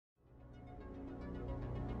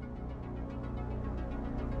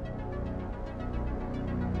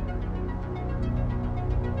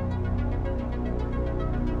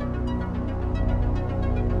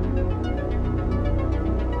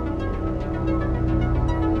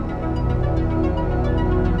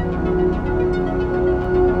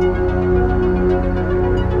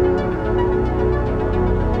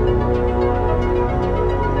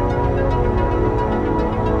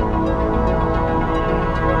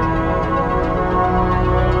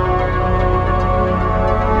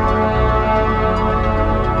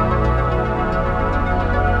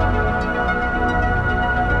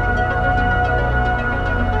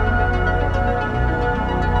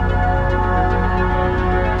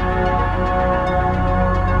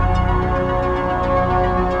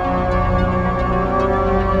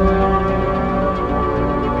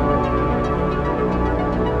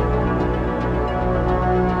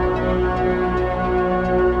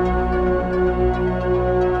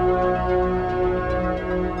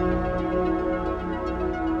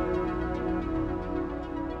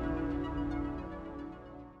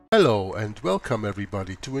and welcome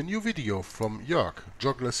everybody to a new video from Jörg,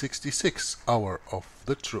 Joggler66, Hour of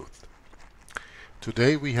the Truth.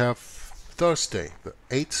 Today we have Thursday, the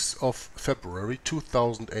 8th of February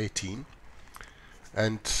 2018,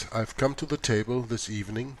 and I've come to the table this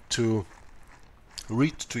evening to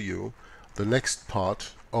read to you the next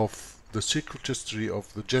part of the secret history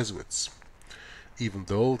of the Jesuits. Even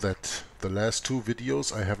though that the last two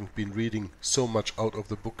videos I haven't been reading so much out of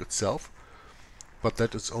the book itself, but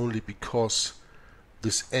that is only because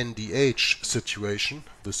this NDH situation,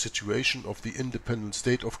 the situation of the independent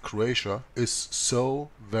state of Croatia, is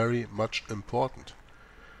so very much important.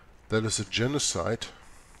 That is a genocide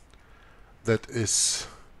that is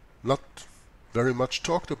not very much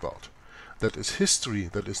talked about. That is history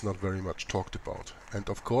that is not very much talked about. And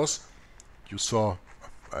of course, you saw,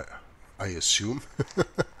 I assume,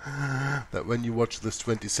 that when you watched this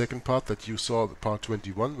 22nd part, that you saw the part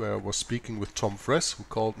 21 where I was speaking with Tom Friess, who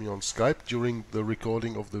called me on Skype during the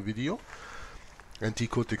recording of the video, and he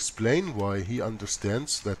could explain why he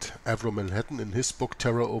understands that Avro Manhattan in his book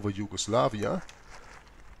Terror over Yugoslavia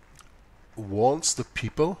warns the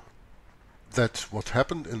people that what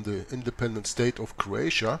happened in the independent state of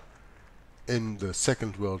Croatia in the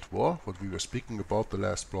Second World War, what we were speaking about the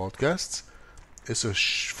last broadcasts, is a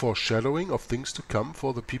foreshadowing of things to come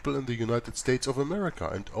for the people in the United States of America,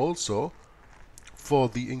 and also for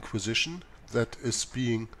the Inquisition that is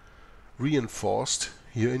being reinforced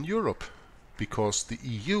here in Europe, because the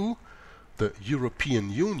EU, the European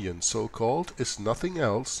Union so-called, is nothing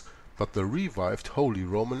else but the revived Holy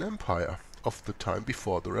Roman Empire of the time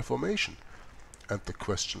before the Reformation. And the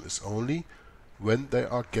question is only when they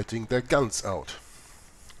are getting their guns out.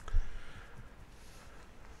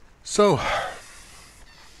 So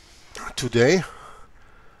today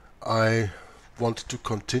I want to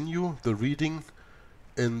continue the reading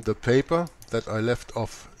in the paper that I left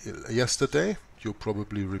off yesterday. You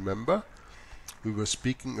probably remember. We were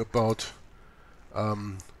speaking about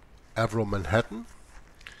Avro Manhattan,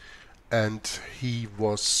 and he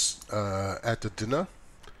was at a dinner,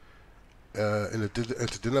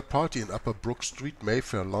 at a dinner party in Upper Brook Street,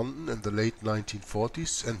 Mayfair, London in the late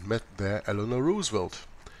 1940s, and met there Eleanor Roosevelt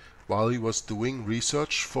while he was doing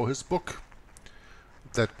research for his book.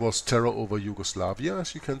 That was Terror over Yugoslavia,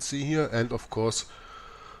 as you can see here, and of course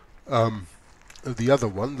the other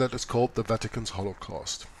one that is called The Vatican's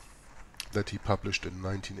Holocaust, that he published in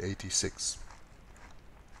 1986.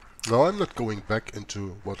 Now I'm not going back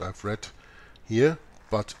into what I've read here,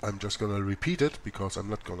 but I'm just going to repeat it because I'm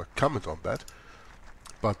not going to comment on that.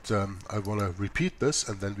 But I want to repeat this,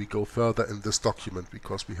 and then we go further in this document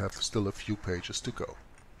because we have still a few pages to go.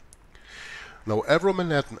 Now, Avro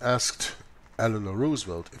Manhattan asked Eleanor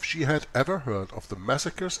Roosevelt if she had ever heard of the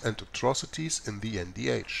massacres and atrocities in the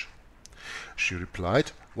NDH. She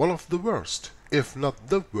replied, "One of the worst, if not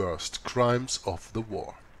the worst, crimes of the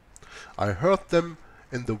war. I heard them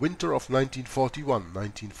in the winter of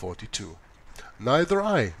 1941-1942. Neither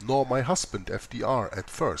I nor my husband FDR at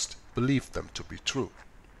first believed them to be true."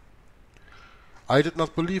 "I did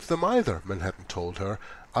not believe them either," Manhattan told her.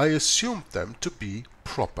 "I assumed them to be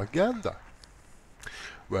propaganda."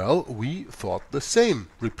 "Well, we thought the same,"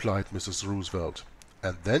 replied Mrs. Roosevelt.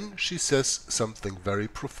 And then she says something very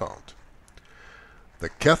profound. "The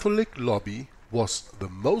Catholic lobby was the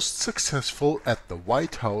most successful at the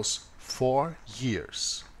White House for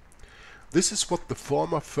years." This is what the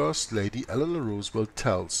former First Lady Eleanor Roosevelt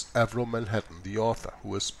tells Avro Manhattan, the author,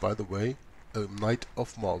 who is, by the way, a Knight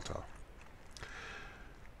of Malta.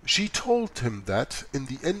 She told him that in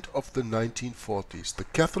the end of the 1940s, the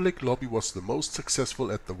Catholic lobby was the most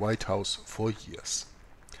successful at the White House for years.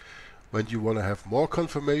 When you want to have more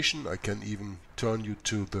confirmation, I can even turn you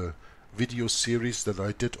to the video series that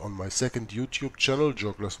I did on my second YouTube channel,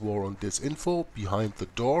 Joggler's War on Disinfo, Behind the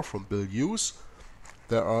Door from Bill Hughes.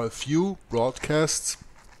 There are a few broadcasts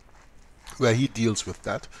where he deals with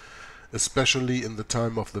that, especially in the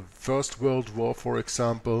time of the First World War, for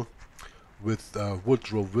example, with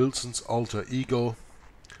Woodrow Wilson's alter ego,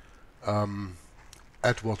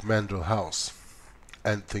 Edward Mandell House,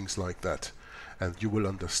 and things like that. And you will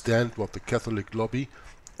understand what the Catholic lobby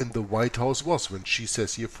in the White House was when she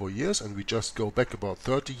says here for years, and we just go back about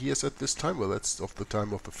 30 years at this time. Well, that's of the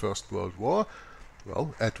time of the First World War.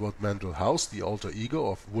 Well, Edward Mandell House, the alter ego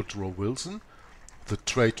of Woodrow Wilson, the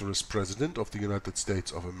traitorous president of the United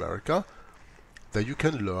States of America. There you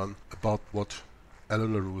can learn about what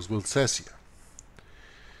Eleanor Roosevelt says here.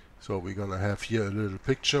 So we're gonna have here a little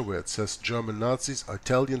picture where it says German Nazis,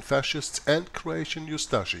 Italian fascists, and Croatian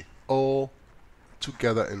Ustashi, all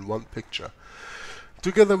together in one picture.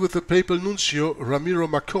 Together with the papal nuncio Ramiro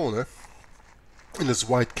Marcone, in his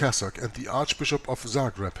white cassock, and the Archbishop of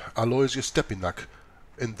Zagreb, Aloysius Stepinac,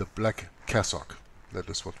 in the black cassock. That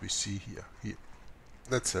is what we see here.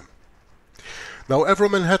 That's him. Now, Avro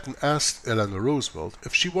Manhattan asked Eleanor Roosevelt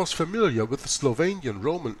if she was familiar with the Slovenian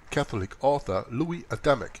Roman Catholic author Louis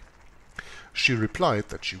Adamic. She replied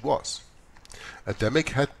that she was. Adamic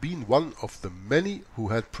had been one of the many who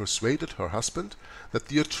had persuaded her husband that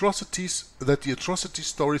the atrocity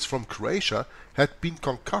stories from Croatia had been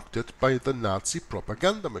concocted by the Nazi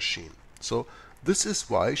propaganda machine. So this is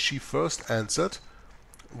why she first answered,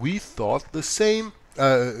 "We thought the same,"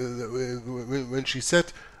 when she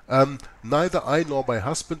said, "Neither I nor my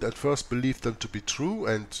husband at first believed them to be true,"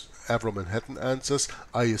 and Avro Manhattan answers,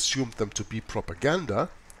 "I assumed them to be propaganda,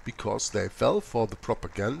 because they fell for the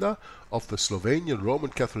propaganda of the Slovenian Roman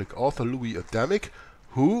Catholic author Louis Adamic,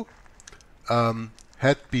 who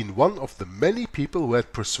had been one of the many people who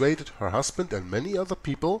had persuaded her husband and many other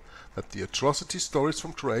people that the atrocity stories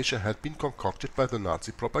from Croatia had been concocted by the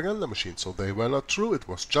Nazi propaganda machine. So they were not true, it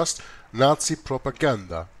was just Nazi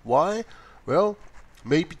propaganda. Why? Well,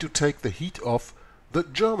 maybe to take the heat off the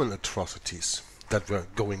German atrocities that were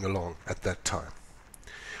going along at that time."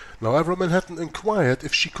 Now, Avro Manhattan inquired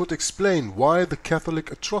if she could explain why the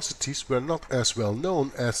Catholic atrocities were not as well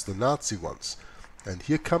known as the Nazi ones. And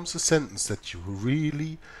here comes a sentence that you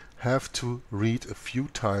really have to read a few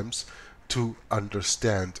times to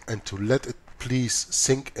understand and to let it please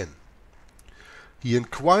sink in. He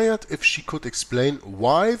inquired if she could explain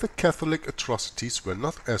why the Catholic atrocities were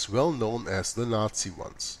not as well known as the Nazi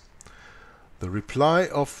ones. The reply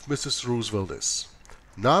of Mrs. Roosevelt is,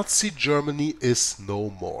 "Nazi Germany is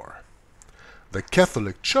no more. The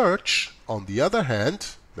Catholic Church, on the other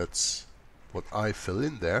hand," that's what I fill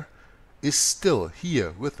in there, "is still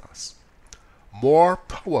here with us, more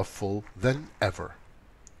powerful than ever,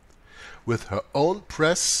 with her own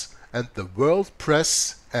press and the world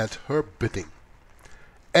press at her bidding.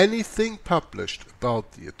 Anything published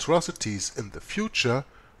about the atrocities in the future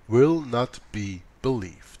will not be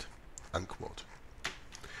believed." Unquote.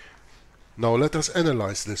 Now let us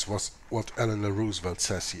analyze this, what Eleanor Roosevelt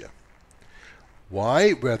says here.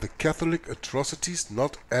 Why were the Catholic atrocities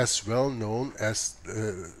not as well known as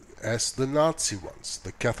the Nazi ones,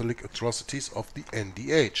 the Catholic atrocities of the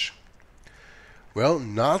NDH? Well,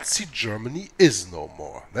 Nazi Germany is no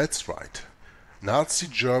more, that's right. Nazi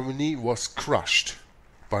Germany was crushed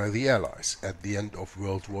by the Allies at the end of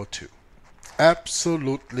World War II.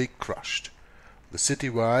 Absolutely crushed. The city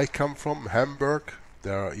where I come from, Hamburg,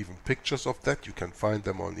 there are even pictures of that, you can find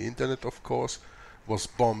them on the internet of course, was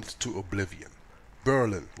bombed to oblivion.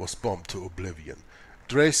 Berlin was bombed to oblivion.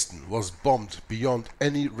 Dresden was bombed beyond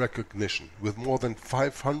any recognition, with more than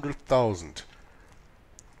 500,000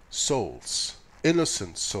 souls,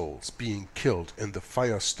 innocent souls, being killed in the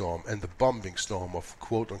firestorm and the bombing storm of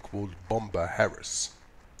quote-unquote Bomber Harris.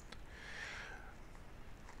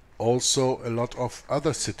 Also, a lot of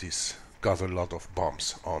other cities got a lot of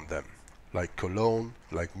bombs on them, like Cologne,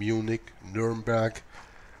 like Munich, Nuremberg,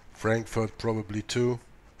 Frankfurt probably too,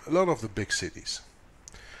 a lot of the big cities.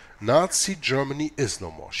 Nazi Germany is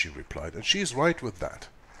no more, she replied, and she is right with that.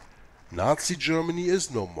 Nazi Germany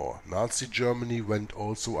is no more. Nazi Germany went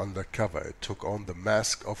also undercover. It took on the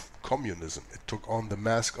mask of communism. It took on the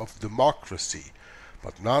mask of democracy.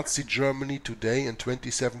 But Nazi Germany today in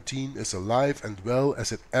 2017 is alive and well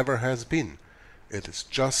as it ever has been. It is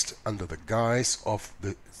just under the guise of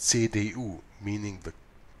the CDU, meaning the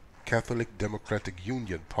Catholic Democratic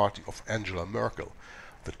Union Party of Angela Merkel,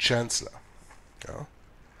 the Chancellor. Yeah?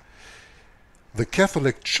 The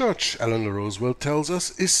Catholic Church, Eleanor Roosevelt tells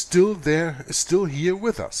us, is still there, is still here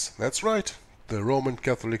with us. That's right. The Roman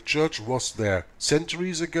Catholic Church was there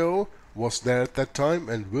centuries ago, was there at that time,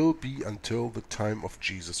 and will be until the time of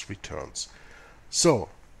Jesus returns. So,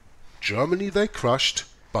 Germany they crushed,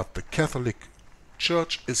 but the Catholic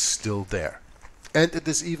Church is still there. And it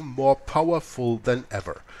is even more powerful than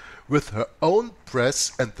ever, with her own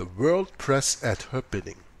press and the world press at her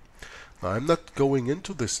bidding. Now, I'm not going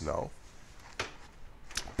into this now,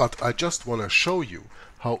 but I just want to show you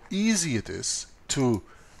how easy it is to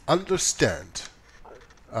understand.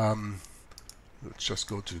 Let's just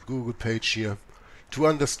go to the Google page here. To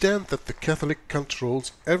understand that the Catholic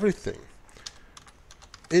controls everything.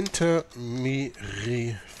 Inter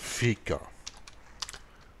Mirifica.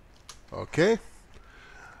 Okay?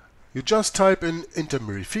 You just type in Inter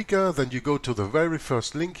Mirifica, then you go to the very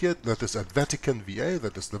first link here, that is at Vatican VA,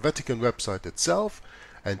 that is the Vatican website itself,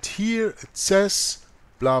 and here it says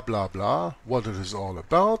blah blah blah, what it is all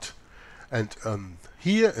about, and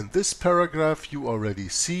here in this paragraph you already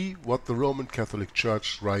see what the Roman Catholic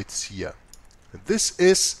Church writes here. And this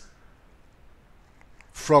is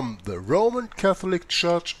from the Roman Catholic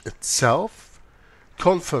Church itself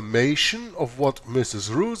confirmation of what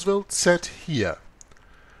Mrs. Roosevelt said here,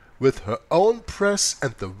 with her own press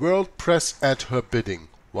and the world press at her bidding.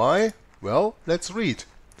 Why? Well, let's read.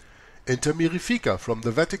 Inter Mirifica from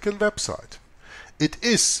the Vatican website. It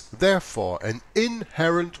is, therefore, an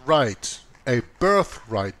inherent right, a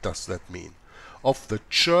birthright does that mean, of the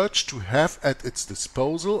Church to have at its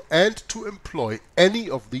disposal and to employ any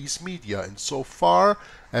of these media insofar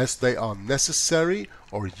as they are necessary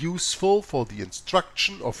or useful for the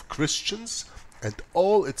instruction of Christians and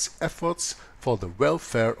all its efforts for the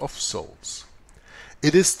welfare of souls.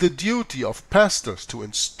 It is the duty of pastors to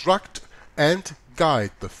instruct and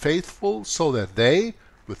guide the faithful so that they,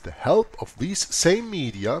 with the help of these same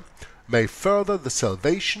media, may further the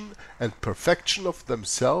salvation and perfection of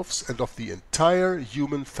themselves and of the entire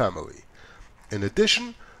human family. In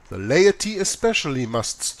addition, the laity especially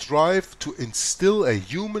must strive to instill a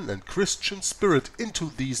human and Christian spirit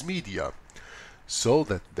into these media, so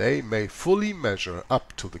that they may fully measure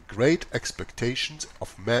up to the great expectations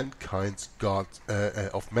of mankind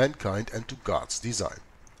and to God's design."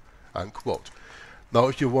 Unquote. Now,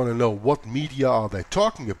 if you want to know what media are they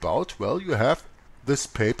talking about, well, you have this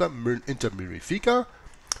paper, Inter Mirifica,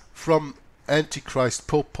 from Antichrist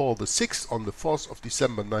Pope Paul VI on the 4th of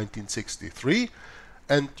December 1963,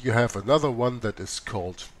 and you have another one that is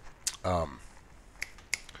called come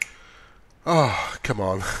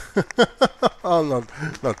on. Oh,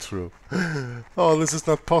 not true. Oh, this is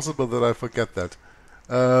not possible that I forget that.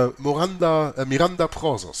 Miranda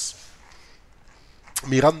Prozos.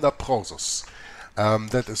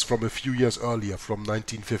 That is from a few years earlier, from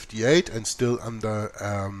 1958, and still under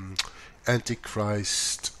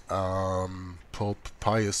Antichrist Pope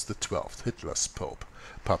Pius XII, Hitler's Pope,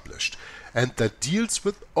 published. And that deals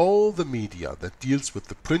with all the media, that deals with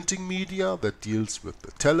the printing media, that deals with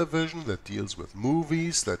the television, that deals with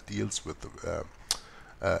movies, that deals with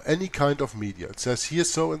any kind of media. It says here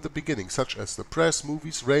so in the beginning, such as the press,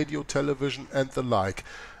 movies, radio, television, and the like.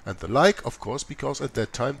 And the like, of course, because at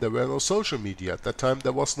that time there were no social media. At that time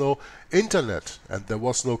there was no internet, and there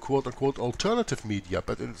was no quote-unquote alternative media,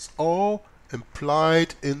 but it is all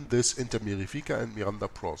implied in this Inter Mirifica and Miranda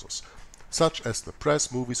Prozos, such as the press,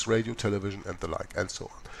 movies, radio, television, and the like, and so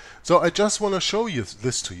on. So I just want to show you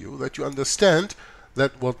this to you, that you understand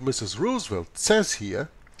that what Mrs. Roosevelt says here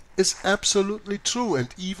is absolutely true,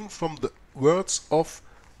 and even from the words of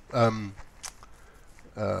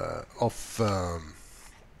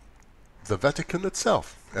the Vatican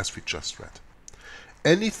itself, as we just read.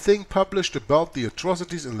 Anything published about the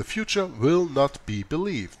atrocities in the future will not be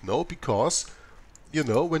believed. No, because, you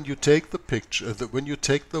know, when you take the picture, when you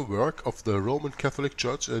take the work of the Roman Catholic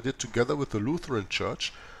Church did together with the Lutheran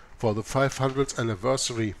Church for the 500th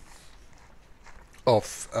anniversary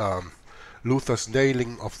of Luther's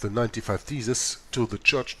nailing of the 95 Theses to the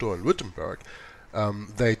church door in Wittenberg,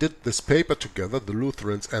 they did this paper together, the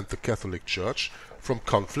Lutherans and the Catholic Church, from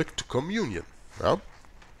conflict to communion. Yeah?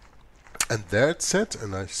 And there it said,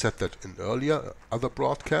 and I said that in earlier other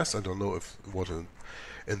broadcasts, I don't know if what in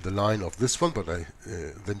the line of this one, but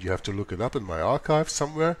then you have to look it up in my archive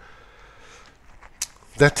somewhere,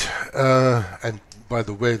 that, and by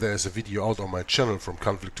the way, there is a video out on my channel from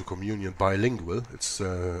Conflict to Communion, bilingual. It's,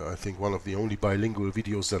 I think, one of the only bilingual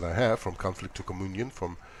videos that I have from Conflict to Communion,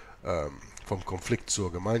 from Konflikt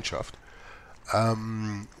zur Gemeinschaft,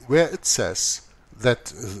 where it says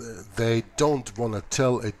that they don't want to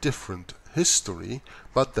tell a different history,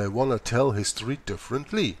 but they want to tell history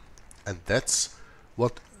differently. And that's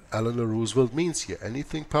what Eleanor Roosevelt means here.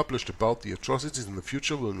 Anything published about the atrocities in the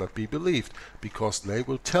future will not be believed, because they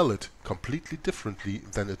will tell it completely differently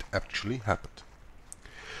than it actually happened.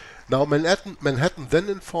 Now, Manhattan then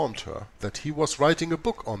informed her that he was writing a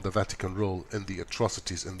book on the Vatican role in the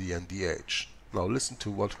atrocities in the NDH. Now listen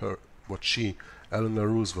to what she, Eleanor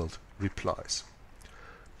Roosevelt, replies.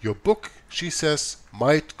 "Your book," she says,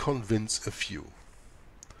 "might convince a few.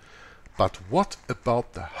 But what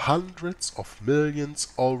about the hundreds of millions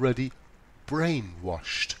already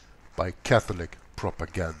brainwashed by Catholic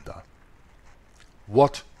propaganda?"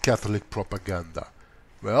 What Catholic propaganda?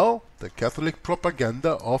 Well, the Catholic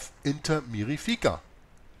propaganda of Inter Mirifica.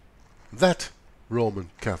 That Roman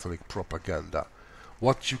Catholic propaganda.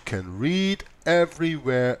 What you can read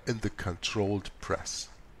everywhere in the controlled press.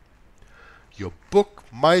 "Your book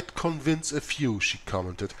might convince a few," she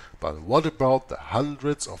commented, "but what about the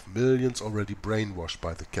hundreds of millions already brainwashed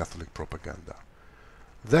by the Catholic propaganda?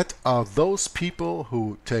 That are those people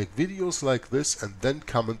who take videos like this and then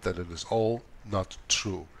comment that it is all not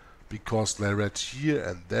true, because they read here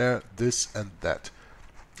and there, this and that.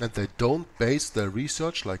 And they don't base their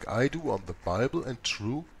research like I do on the Bible and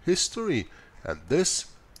true history. And this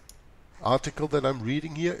article that I'm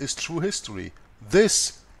reading here is true history.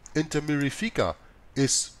 This Inter Mirifica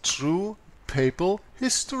is true papal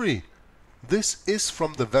history. This is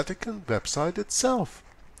from the Vatican website itself.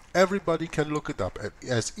 Everybody can look it up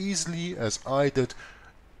as easily as I did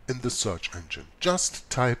in the search engine. Just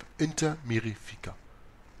type Inter Mirifica.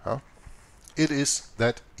 Huh? It is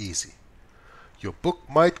that easy. Your book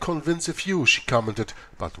might convince a few, she commented,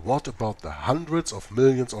 but what about the hundreds of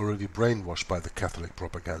millions already brainwashed by the Catholic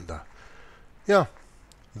propaganda? Yeah,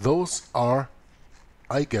 those are,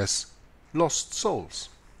 I guess, lost souls.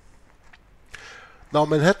 Now,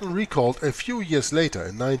 Manhattan recalled a few years later,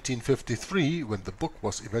 in 1953, when the book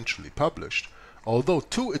was eventually published, although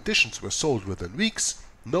 2 editions were sold within weeks,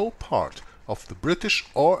 no part of the British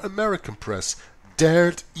or American press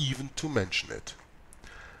dared even to mention it.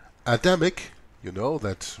 Adamic, you know,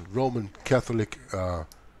 that Roman Catholic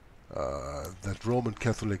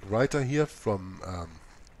writer here from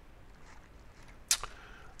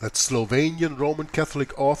that Slovenian Roman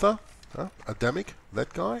Catholic author, Adamic,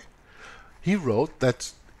 that guy, he wrote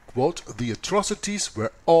that, quote, the atrocities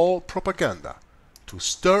were all propaganda to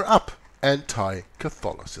stir up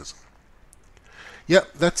anti-Catholicism. Yeah,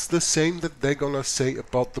 that's the same that they're gonna say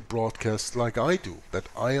about the broadcast like I do, that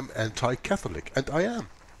I am anti-Catholic, and I am.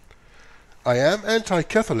 I am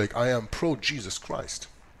anti-Catholic, I am pro-Jesus Christ.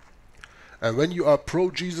 And when you are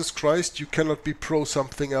pro-Jesus Christ, you cannot be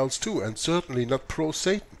pro-something else too, and certainly not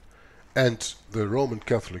pro-Satan. And the Roman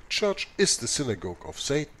Catholic Church is the synagogue of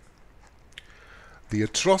Satan. The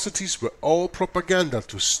atrocities were all propaganda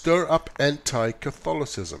to stir up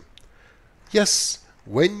anti-Catholicism. Yes,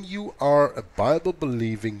 when you are a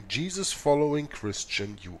Bible-believing, Jesus-following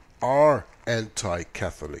Christian, you are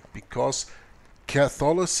anti-Catholic, because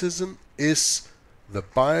Catholicism is the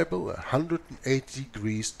Bible 180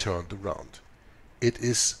 degrees turned around. It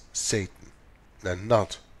is Satan, and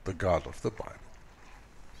not the God of the Bible.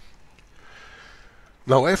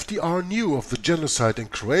 Now, FDR knew of the genocide in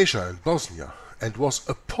Croatia and Bosnia, and was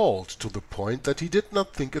appalled to the point that he did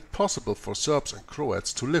not think it possible for Serbs and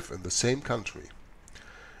Croats to live in the same country.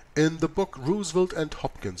 In the book Roosevelt and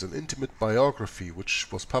Hopkins, an intimate biography,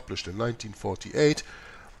 which was published in 1948,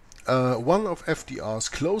 one of FDR's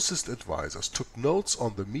closest advisors took notes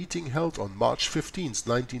on the meeting held on March 15,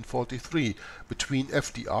 1943, between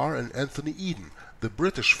FDR and Anthony Eden, the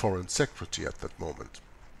British Foreign Secretary at that moment.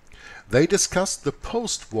 They discussed the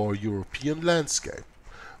post-war European landscape.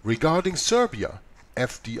 Regarding Serbia,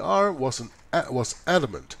 FDR was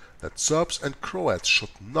adamant that Serbs and Croats should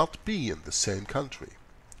not be in the same country.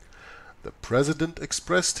 The President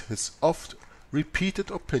expressed his oft-repeated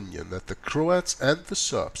opinion that the Croats and the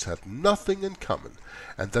Serbs had nothing in common,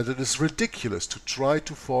 and that it is ridiculous to try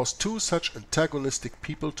to force 2 such antagonistic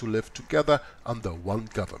people to live together under one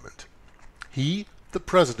government. He, the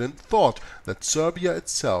President, thought that Serbia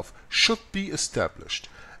itself should be established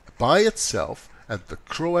by itself and the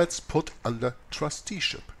Croats put under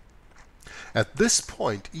trusteeship. At this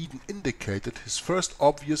point, Eden indicated his first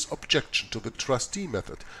obvious objection to the trustee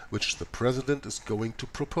method, which the President is going to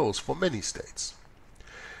propose for many states.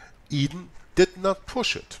 Eden did not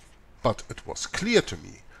push it, but it was clear to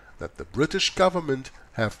me that the British government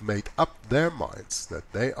have made up their minds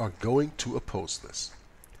that they are going to oppose this.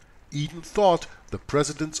 Eden thought the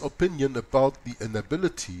President's opinion about the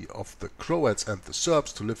inability of the Croats and the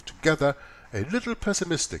Serbs to live together a little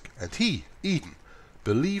pessimistic, and he, Eden,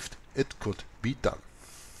 believed it could be done.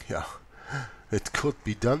 Yeah, it could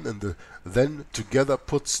be done in the then together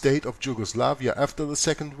put state of Yugoslavia after the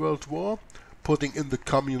Second World War, putting in the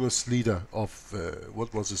communist leader of,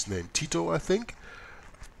 what was his name, Tito, I think.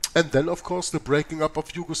 And then, of course, the breaking up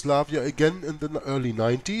of Yugoslavia again in the early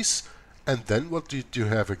 90s. And then what did you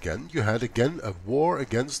have again? You had again a war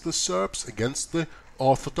against the Serbs, against the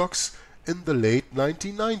Orthodox in the late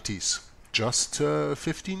 1990s. Just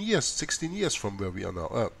 15 years, 16 years from where we are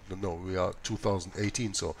now. No, we are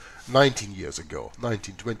 2018, so 19 years ago,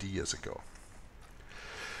 20 years ago.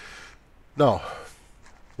 Now,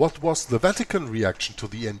 what was the Vatican reaction to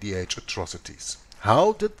the NDH atrocities?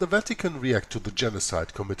 How did the Vatican react to the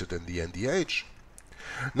genocide committed in the NDH?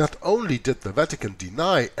 Not only did the Vatican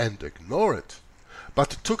deny and ignore it,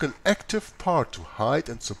 but it took an active part to hide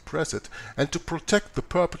and suppress it and to protect the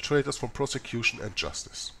perpetrators from prosecution and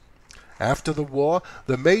justice. After the war,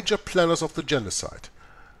 the major planners of the genocide,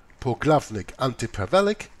 Poglavnik Ante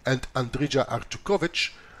Pavelic and Andrija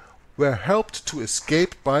Artukovic, were helped to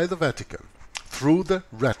escape by the Vatican through the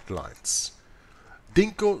Red Lines.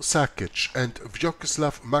 Dinko Sakic and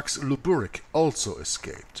Vyacheslav Max Luburik also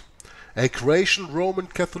escaped. a Croatian Roman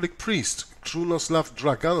Catholic priest, Cruelest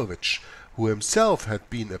Draganovic, who himself had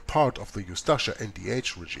been a part of the Ustasha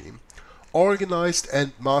NDH regime, organized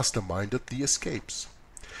and masterminded the escapes.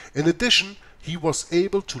 In addition, he was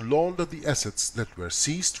able to launder the assets that were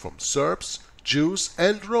seized from Serbs, Jews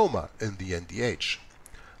and Roma in the NDH.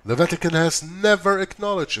 The Vatican has never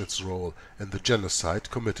acknowledged its role in the genocide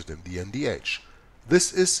committed in the NDH.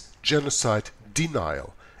 This is genocide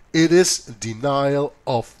denial. It is denial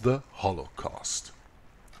of the Holocaust.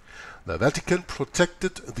 The Vatican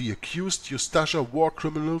protected the accused Ustasha war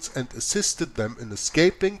criminals and assisted them in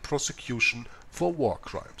escaping prosecution for war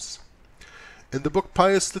crimes. In the book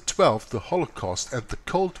Pius XII, The Holocaust and the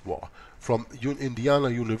Cold War, from Indiana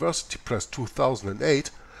University Press 2008,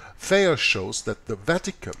 Fair shows that the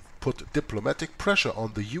Vatican put diplomatic pressure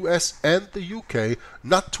on the US and the UK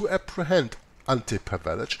not to apprehend Ante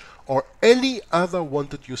Pavelic or any other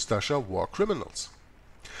wanted Ustasha war criminals.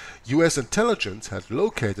 US intelligence had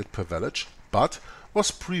located Pavelic, but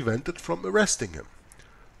was prevented from arresting him.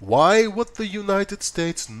 Why would the United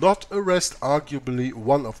States not arrest arguably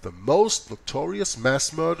one of the most notorious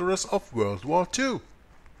mass murderers of World War II?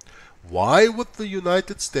 Why would the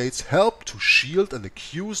United States help to shield an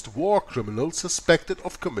accused war criminal suspected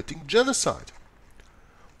of committing genocide?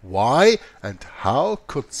 Why and how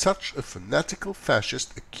could such a fanatical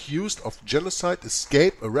fascist accused of genocide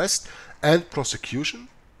escape arrest and prosecution?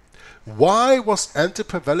 Why was Ante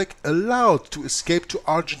Pavelic allowed to escape to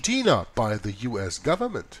Argentina by the US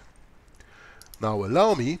government? Now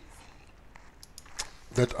allow me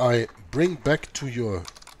that I bring back to your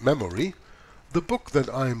memory the book that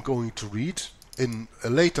I am going to read in a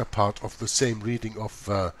later part of the same reading of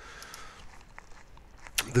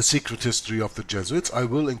The Secret History of the Jesuits. I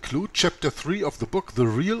will include chapter 3 of the book The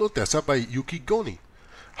Real Odessa by Yuki Goni.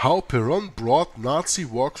 How Perón brought Nazi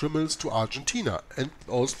war criminals to Argentina, and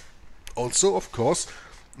also of course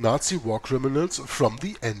Nazi war criminals from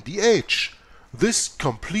the NDH. This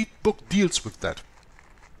complete book deals with that.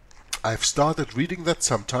 I've started reading that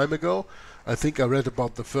some time ago. I think I read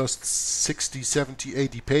about the first 60, 70,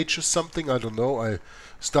 80 pages, something, I don't know. I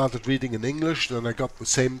started reading in English, then I got the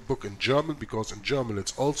same book in German, because in German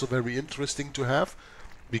it's also very interesting to have,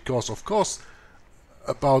 because of course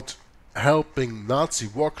about helping Nazi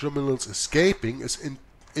war criminals escaping is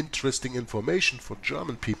interesting information for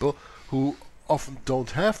German people who often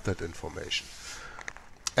don't have that information.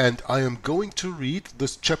 And I am going to read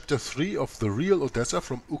this chapter 3 of The Real Odessa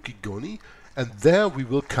from Yuki Goni, and there we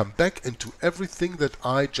will come back into everything that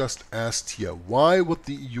I just asked here. Why would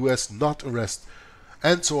the US not arrest?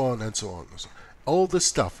 And so on and so on. All this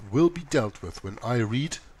stuff will be dealt with when I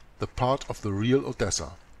read the part of The Real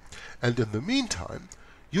Odessa. And in the meantime,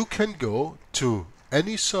 you can go to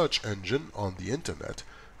any search engine on the internet,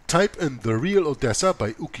 type in The Real Odessa by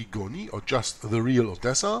Yuki Goni or just The Real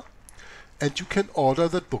Odessa, and you can order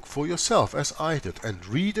that book for yourself, as I did, and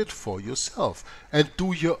read it for yourself, and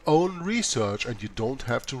do your own research, and you don't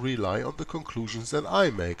have to rely on the conclusions that I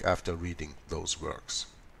make after reading those works.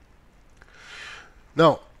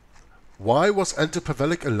 Now, why was Ante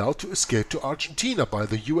Pavelic allowed to escape to Argentina by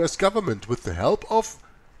the US government with the help of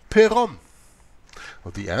Perón?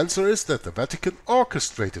 Well, the answer is that the Vatican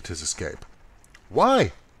orchestrated his escape.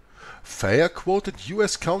 Why? Fair quoted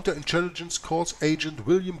US counterintelligence corps agent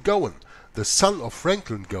William Gowen, the son of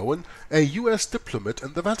Franklin Gowen, a US diplomat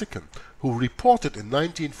in the Vatican, who reported in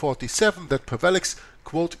 1947 that Pavelic's,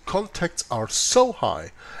 quote, contacts are so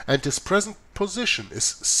high and his present position is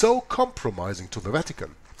so compromising to the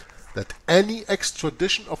Vatican that any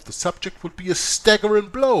extradition of the subject would be a staggering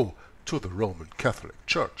blow to the Roman Catholic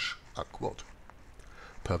Church, unquote.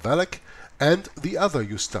 Pavelic and the other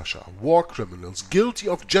Ustasha war criminals guilty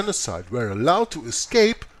of genocide were allowed to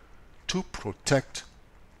escape to protect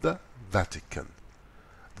the Vatican.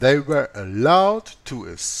 They were allowed to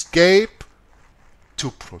escape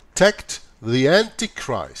to protect the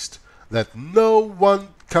Antichrist, that no one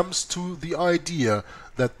comes to the idea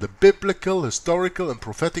that the biblical, historical and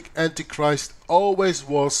prophetic Antichrist always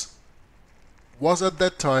was at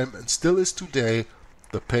that time and still is today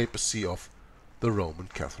the papacy of the Roman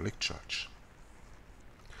Catholic Church.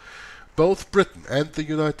 Both Britain and the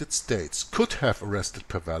United States could have arrested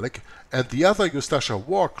Pavelic and the other Ustasha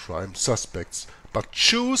war crime suspects, but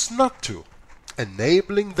choose not to,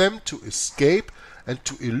 enabling them to escape and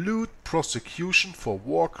to elude prosecution for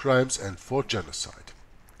war crimes and for genocide.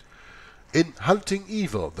 In Hunting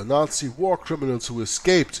Evil, the Nazi war criminals who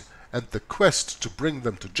escaped and the quest to bring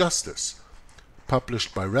them to justice,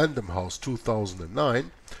 published by Random House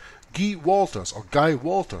 2009, Guy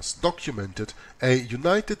Walters documented a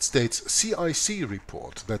United States CIC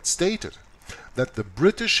report that stated that the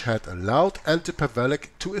British had allowed Anti-Pavelic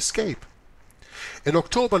to escape. In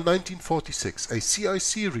October 1946, a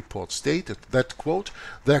CIC report stated that, quote,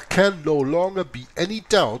 there can no longer be any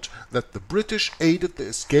doubt that the British aided the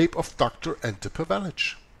escape of Dr.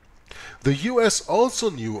 Anti-Pavelic. The US also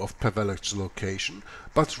knew of Pavelic's location,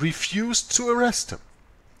 but refused to arrest him.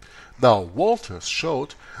 Now, Walters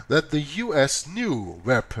showed that the US knew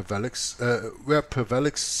where Pavelic's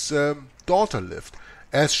daughter lived,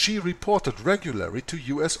 as she reported regularly to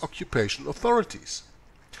US occupation authorities.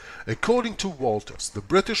 According to Walters, the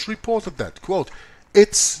British reported that, quote,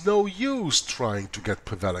 it's no use trying to get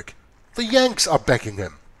Pavelic. The Yanks are backing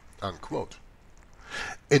him, unquote.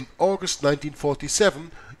 In August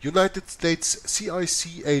 1947, United States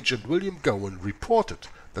CIC agent William Gowan reported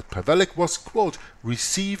that Pavelic was, quote,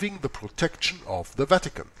 receiving the protection of the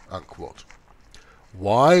Vatican, unquote.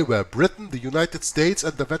 Why were Britain, the United States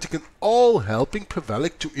and the Vatican all helping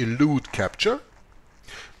Pavelic to elude capture?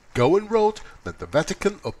 Gowan wrote that the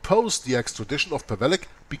Vatican opposed the extradition of Pavelic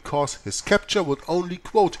because his capture would only,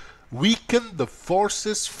 quote, weaken the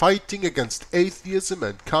forces fighting against atheism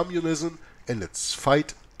and communism in its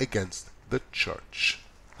fight against the Church.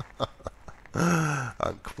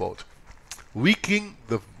 Unquote. Weaken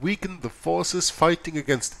the forces fighting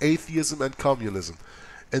against atheism and communism.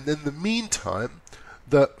 And in the meantime,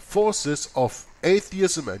 the forces of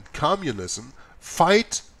atheism and communism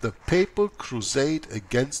fight the papal crusade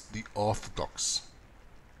against the Orthodox.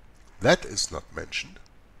 That is not mentioned.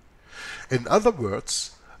 In other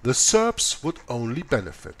words, the Serbs would only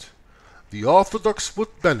benefit. The Orthodox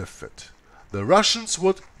would benefit. The Russians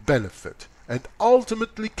would benefit. And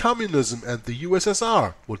ultimately communism and the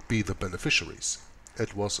USSR would be the beneficiaries.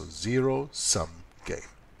 It was a zero-sum game.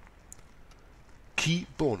 Qui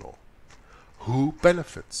bono? Who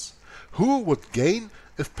benefits? Who would gain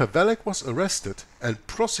if Pavelic was arrested and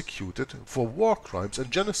prosecuted for war crimes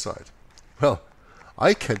and genocide? Well,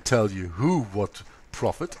 I can tell you who would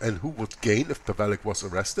profit and who would gain if Pavelic was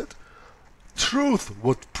arrested. Truth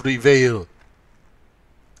would prevail.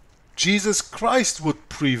 Jesus Christ would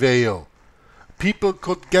prevail. People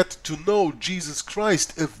could get to know Jesus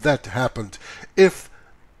Christ if that happened. If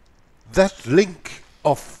that link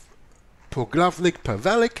of Poglavnik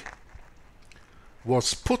Pavelic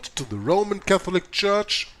was put to the Roman Catholic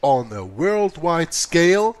Church on a worldwide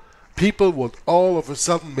scale, people would all of a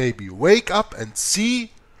sudden maybe wake up and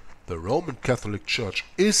see the Roman Catholic Church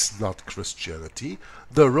is not Christianity.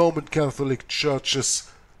 The Roman Catholic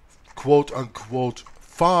Church's quote-unquote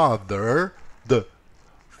father, the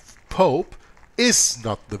Pope, is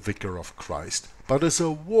not the vicar of Christ, but is a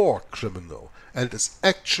war criminal and is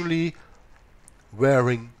actually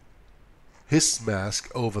wearing his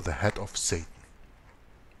mask over the head of Satan.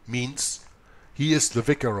 Means he is the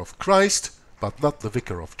vicar of Christ, but not the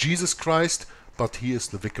vicar of Jesus Christ, but he is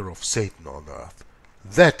the vicar of Satan on earth.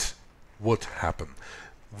 That would happen.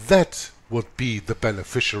 That would be the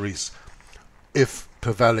beneficiaries if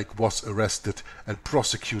Pavelic was arrested and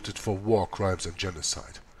prosecuted for war crimes and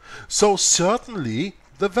genocide. So certainly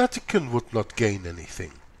the Vatican would not gain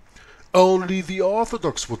anything. Only the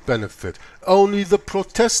Orthodox would benefit. Only the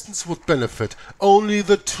Protestants would benefit. Only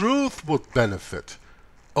the truth would benefit.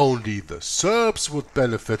 Only the Serbs would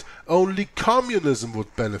benefit. Only communism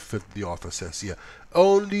would benefit, the author says here.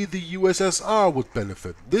 Only the USSR would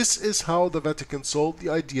benefit. This is how the Vatican sold the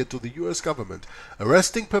idea to the US government.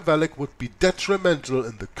 Arresting Pavelic would be detrimental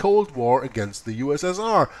in the Cold War against the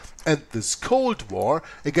USSR. And this Cold War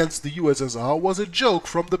against the USSR was a joke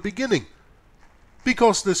from the beginning.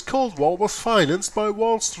 Because this Cold War was financed by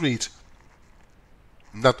Wall Street.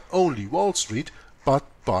 Not only Wall Street, but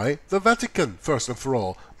by the Vatican, first and for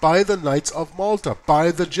all, by the Knights of Malta,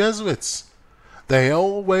 by the Jesuits. They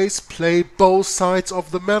always play both sides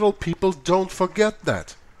of the medal, people, don't forget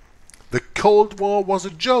that. The Cold War was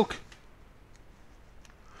a joke.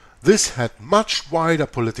 This had much wider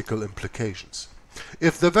political implications.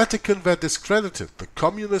 If the Vatican were discredited, the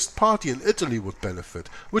Communist Party in Italy would benefit,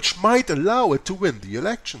 which might allow it to win the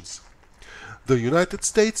elections. The United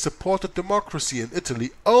States supported democracy in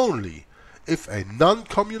Italy only if a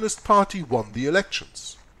non-communist party won the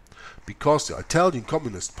elections. Because the Italian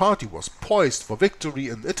Communist Party was poised for victory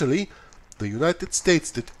in Italy, the United States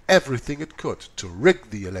did everything it could to rig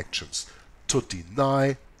the elections, to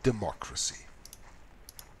deny democracy.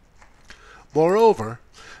 Moreover,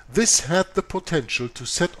 this had the potential to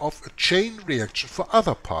set off a chain reaction for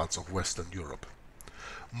other parts of Western Europe.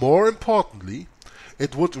 More importantly,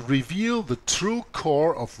 it would reveal the true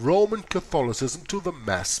core of Roman Catholicism to the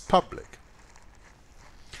mass public.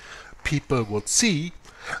 People would see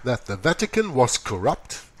that the Vatican was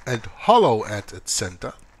corrupt and hollow at its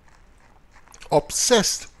center,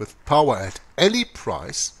 obsessed with power at any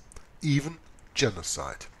price, even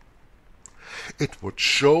genocide. It would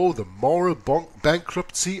show the moral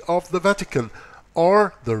bankruptcy of the Vatican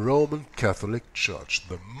or the Roman Catholic Church.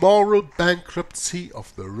 The moral bankruptcy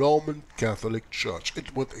of the Roman Catholic Church.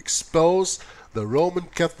 It would expose the Roman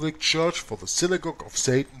Catholic Church for the synagogue of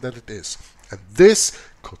Satan that it is. And this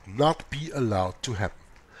could not be allowed to happen,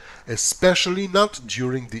 especially not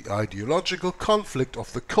during the ideological conflict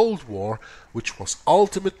of the Cold War, which was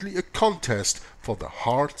ultimately a contest for the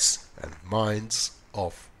hearts and minds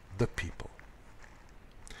of the people.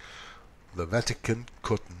 The Vatican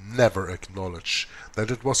could never acknowledge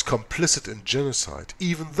that it was complicit in genocide,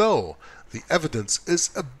 even though the evidence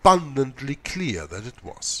is abundantly clear that it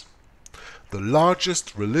was. The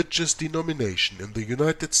largest religious denomination in the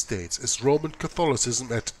United States is Roman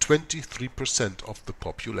Catholicism at 23% of the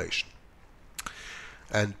population.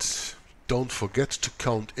 And don't forget to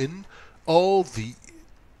count in all the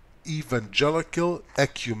evangelical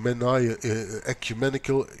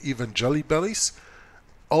ecumenical evangelibellies,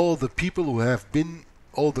 all the people who have been,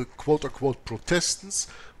 all the quote-unquote Protestants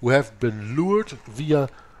who have been lured via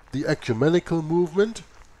the ecumenical movement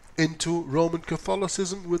into Roman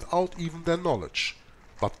Catholicism without even their knowledge.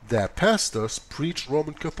 But their pastors preach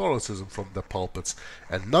Roman Catholicism from their pulpits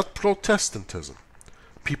and not Protestantism.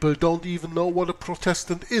 People don't even know what a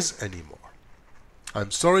Protestant is anymore.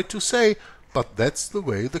 I'm sorry to say, but that's the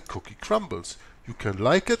way the cookie crumbles. You can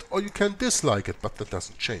like it or you can dislike it, but that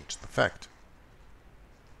doesn't change the fact.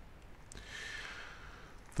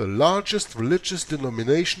 The largest religious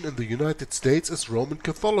denomination in the United States is Roman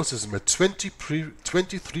Catholicism at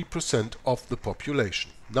 23% of the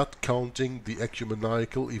population, not counting the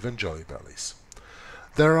ecumenical evangelibellies.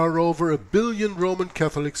 There are over 1 billion Roman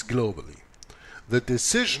Catholics globally. The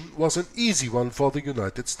decision was an easy one for the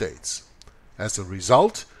United States. As a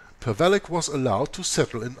result, Pavelic was allowed to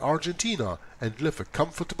settle in Argentina and live a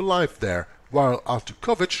comfortable life there, while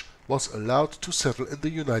Artukovic was allowed to settle in the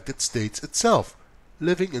United States itself,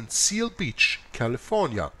 living in Seal Beach,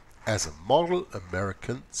 California, as a model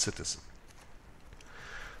American citizen.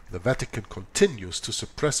 The Vatican continues to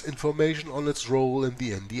suppress information on its role in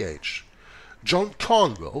the NDH. John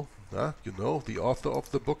Cornwell, you know, the author of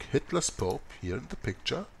the book Hitler's Pope, here in the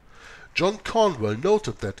picture, John Cornwell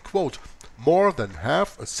noted that, quote, more than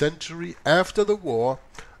half a century after the war,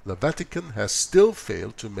 the Vatican has still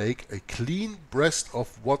failed to make a clean breast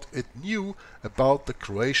of what it knew about the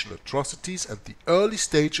Croatian atrocities and the early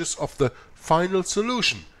stages of the final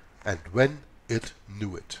solution, and when it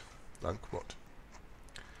knew it. Unquote.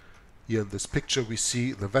 Here in this picture we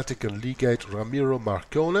see the Vatican legate Ramiro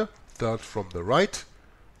Marcone, third from the right.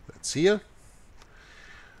 That's here.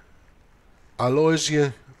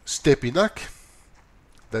 Aloysius Stepinac,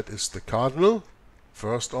 that is the cardinal,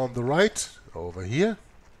 first on the right, over here.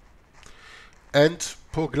 And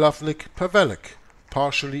Poglavnik Pavelic,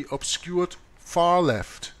 partially obscured far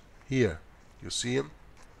left, here, you see him.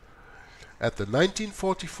 At the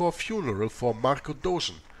 1944 funeral for Marko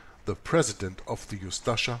Dožin, the president of the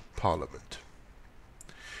Ustasha parliament.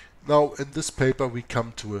 Now in this paper we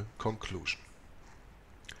come to a conclusion.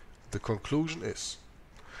 The conclusion is: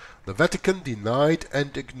 the Vatican denied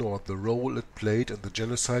and ignored the role it played in the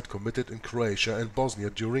genocide committed in Croatia and Bosnia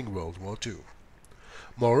during World War II.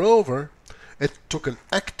 Moreover, it took an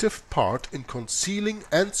active part in concealing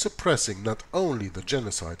and suppressing not only the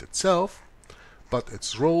genocide itself, but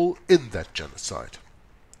its role in that genocide.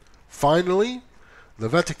 Finally, the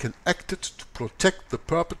Vatican acted to protect the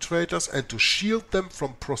perpetrators and to shield them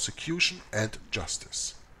from prosecution and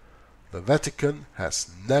justice. The Vatican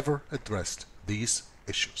has never addressed these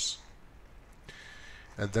issues.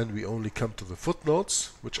 And then we only come to the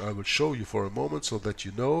footnotes, which I will show you for a moment so that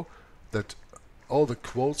you know that all the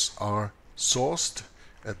quotes are sourced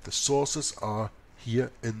and the sources are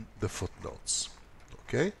here in the footnotes.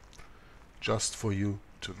 Okay? Just for you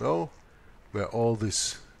to know where all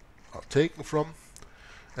these are taken from.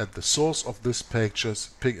 And the source of this paper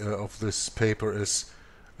is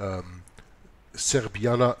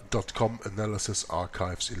Serbiana.com Analysis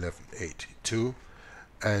Archives 1182.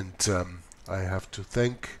 And I have to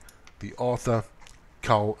thank the author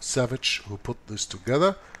Kao Savage who put this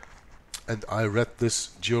together. And I read this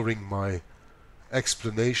during my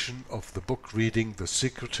explanation of the book reading The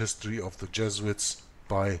Secret History of the Jesuits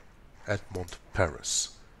by Edmond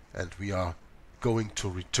Paris. And we are going to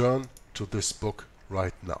return to this book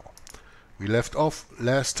right now. We left off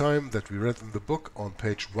last time that we read in the book on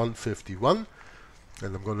page 151,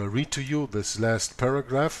 and I'm going to read to you this last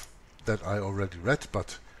paragraph that I already read,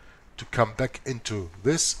 but to come back into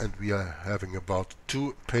this, and we are having about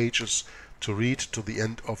 2 pages to read to the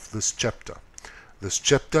end of this chapter. this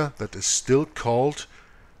chapter that is still called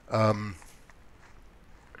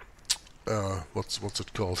what's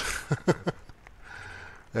it called?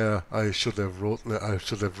 Yeah, I should have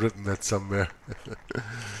written that somewhere.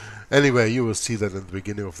 Anyway, you will see that in the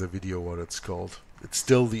beginning of the video what it's called. It's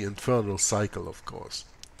still the infernal cycle, of course.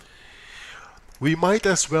 We might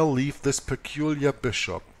as well leave this peculiar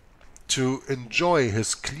bishop to enjoy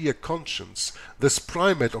his clear conscience, this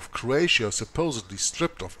primate of Croatia supposedly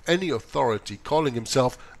stripped of any authority, calling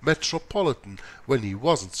himself metropolitan when he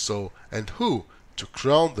wasn't so, and who, to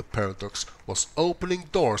crown the paradox, was opening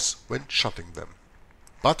doors when shutting them.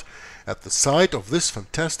 But at the side of this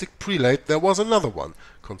fantastic prelate there was another one,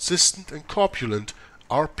 consistent and corpulent,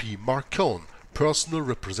 R.P. Marcone, personal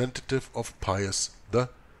representative of Pius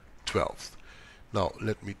XII. Now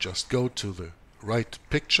let me just go to the right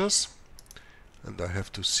pictures, and I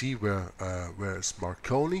have to see where is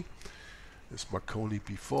Marcone. Is Marcone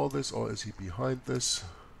before this or is he behind this?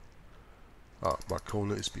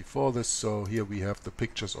 Marcone is before this, so here we have the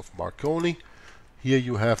pictures of Marcone. Here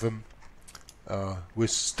you have him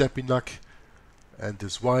with Stepinac and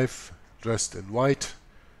his wife dressed in white,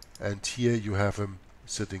 and here you have him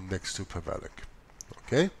sitting next to Pavelic.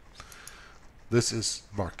 Okay, this is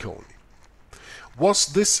Marcone. Was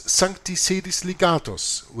this Sancti Sedis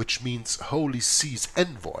Legatus, which means Holy See's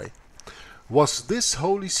envoy, was this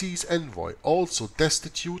Holy See's envoy also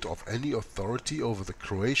destitute of any authority over the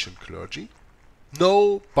Croatian clergy?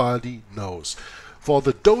 Nobody knows, for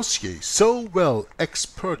the dossier so well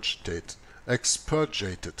expurgated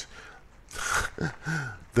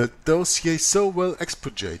the dossier so well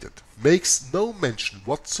expurgated makes no mention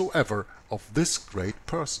whatsoever of this great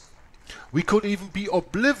person. We could even be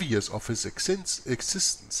oblivious of his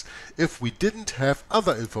existence if we didn't have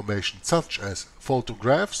other information such as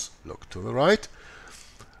photographs, look to the right,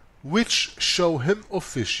 which show him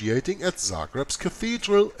officiating at Zagreb's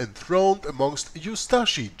cathedral, enthroned amongst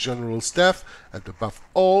Ustashi general staff, and above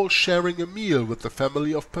all sharing a meal with the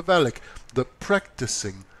family of Pavelic, the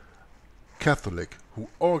practicing Catholic who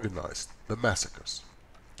organized the massacres.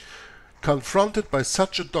 Confronted by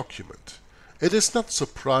such a document, it is not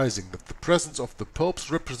surprising that the presence of the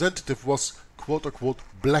Pope's representative was quote-unquote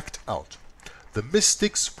blacked out. The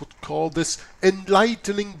mystics would call this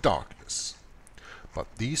enlightening darkness. But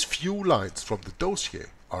these few lines from the dossier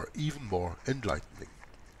are even more enlightening.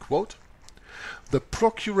 Quote, the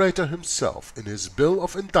procurator himself, in his bill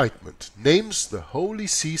of indictment, names the Holy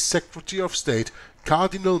See Secretary of State,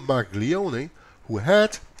 Cardinal Maglione, who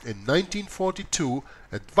had, in 1942,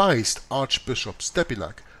 advised Archbishop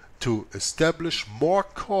Stepinac to establish more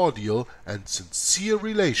cordial and sincere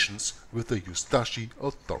relations with the Ustashi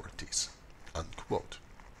authorities. Unquote.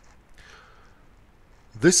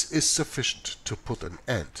 This is sufficient to put an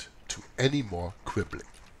end to any more quibbling.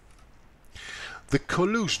 The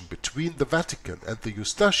collusion between the Vatican and the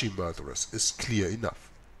Ustashi murderers is clear enough.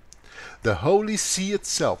 The Holy See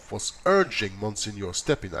itself was urging Monsignor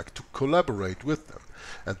Stepinac to collaborate with them,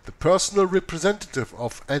 and the personal representative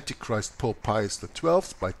of Antichrist Pope Pius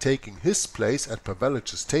XII, by taking his place at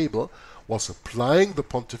Pavelic's table, was applying the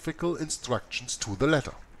pontifical instructions to the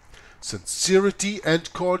letter. Sincerity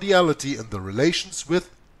and cordiality in the relations with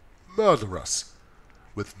murderers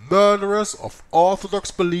of Orthodox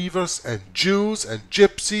believers and Jews and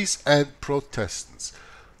Gypsies and Protestants.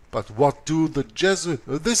 But what do the Jesuits...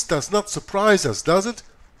 This does not surprise us, does it?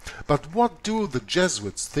 But what do the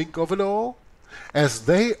Jesuits think of it all? As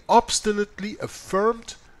they obstinately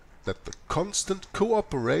affirmed that the constant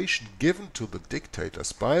cooperation given to the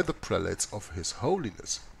dictators by the prelates of His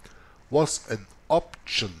Holiness was an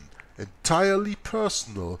option entirely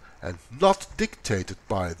personal and not dictated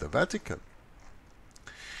by the Vatican.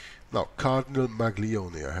 Now, Cardinal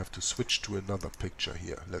Maglione, I have to switch to another picture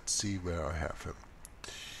here. Let's see where I have him.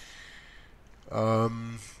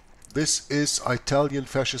 This is Italian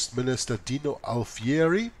fascist minister Dino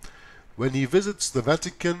Alfieri when he visits the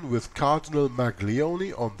Vatican with Cardinal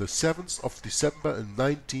Maglione on the 7th of December in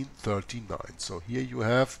 1939. So here you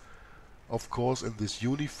have, of course, in this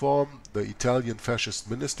uniform, the Italian fascist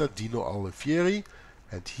minister Dino Alfieri,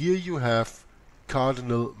 and here you have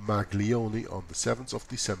Cardinal Maglione on the 7th of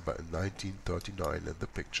December in 1939 in the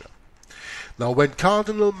picture. Now, when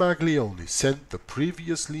Cardinal Maglione sent the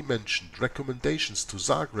previously mentioned recommendations to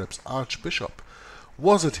Zagreb's Archbishop,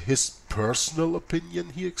 was it his personal opinion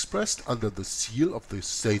he expressed under the seal of the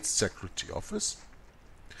State Secretary Office?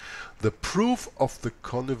 The proof of the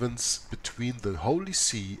connivance between the Holy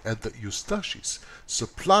See and the Eustachis,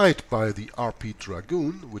 supplied by the RP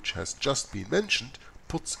Dragoon, which has just been mentioned,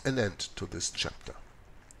 puts an end to this chapter.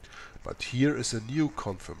 but here is a new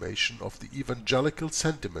confirmation of the evangelical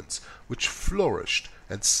sentiments which flourished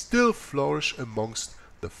and still flourish amongst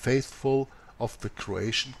the faithful of the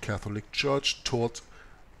Croatian Catholic Church toward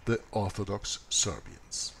the Orthodox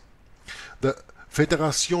Serbians. The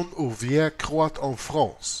Fédération Ouvrière Croate en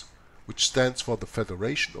France, which stands for the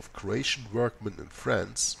Federation of Croatian Workmen in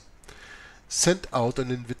France, sent out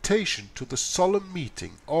an invitation to the solemn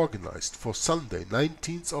meeting organized for Sunday,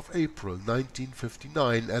 19th of April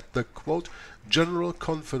 1959 at the quote, General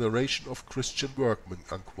Confederation of Christian Workmen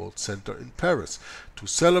unquote, Center in Paris to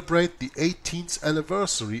celebrate the 18th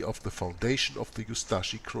anniversary of the foundation of the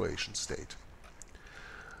Ustashi Croatian state.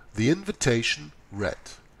 The invitation read,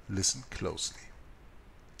 listen closely.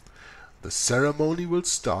 The ceremony will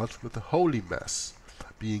start with a Holy Mass,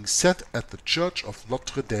 being said at the Church of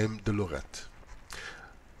Notre Dame de Lorette.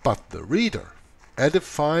 But the reader,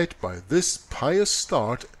 edified by this pious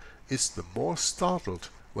start, is the more startled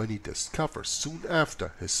when he discovers soon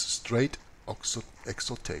after his straight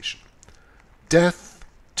exhortation, "Death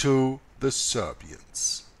to the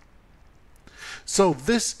Serbians." So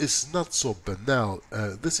this is not so banal.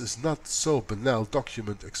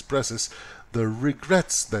 Document expresses the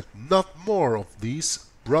regrets that not more of these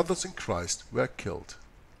brothers in Christ were killed.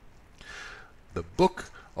 The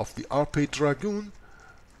book of the R.P. Dragoon,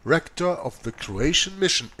 rector of the Croatian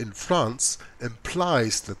mission in France,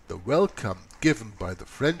 implies that the welcome given by the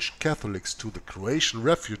French Catholics to the Croatian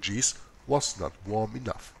refugees was not warm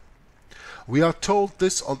enough. We are told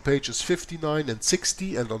this on pages 59 and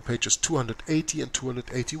 60 and on pages 280 and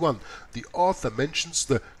 281. The author mentions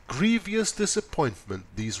the grievous disappointment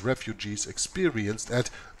these refugees experienced at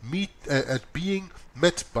being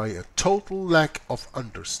met by a total lack of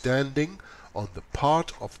understanding on the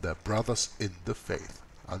part of their brothers in the faith.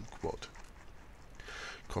 Unquote.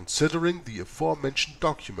 Considering the aforementioned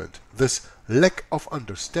document, this lack of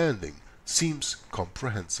understanding seems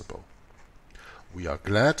comprehensible. We are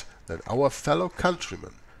glad that our fellow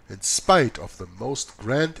countrymen, in spite of the most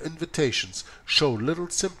grand invitations, show little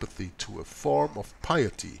sympathy to a form of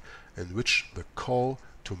piety in which the call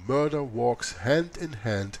to murder walks hand in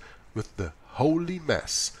hand with the Holy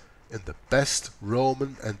Mass in the best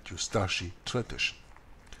Roman and Ustashi tradition.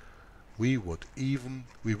 We would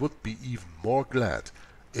be even more glad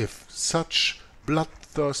if such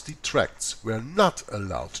bloodthirsty tracts were not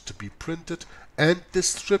allowed to be printed and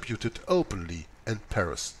distributed openly in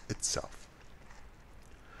Paris itself.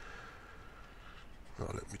 Now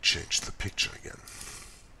let me change the picture again.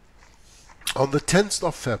 On the 10th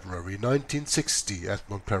of February 1960,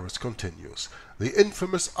 Edmund Paris continues, the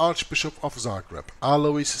infamous Archbishop of Zagreb,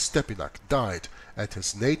 Alois Stepinac, died at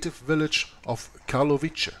his native village of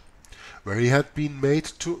Karlovice, where he had been made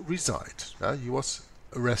to reside. He was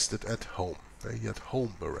arrested at home. He had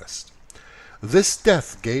home arrest. This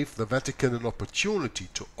death gave the Vatican an opportunity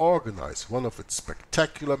to organize one of its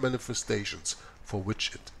spectacular manifestations for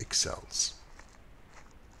which it excels.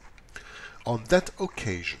 On that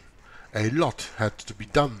occasion, a lot had to be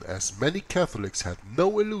done, as many Catholics had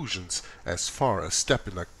no illusions as far as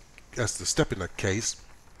the Stepinac case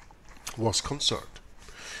was concerned.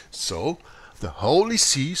 So, the Holy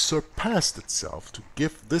See surpassed itself to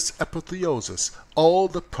give this apotheosis all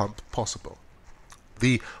the pomp possible.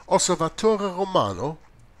 The Osservatore Romano,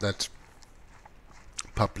 that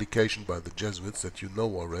publication by the Jesuits that you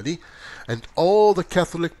know already, and all the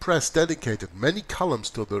Catholic press dedicated many columns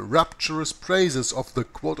to the rapturous praises of the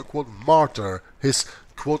quote-unquote martyr, his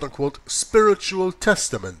quote-unquote spiritual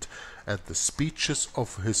testament, and the speeches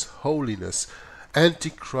of His Holiness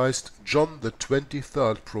Antichrist John the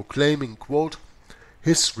 23rd, proclaiming, quote,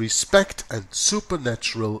 his respect and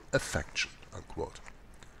supernatural affection, unquote.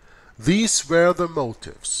 These were the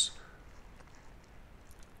motives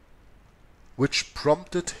which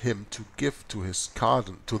prompted him to give to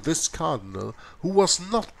this cardinal, who was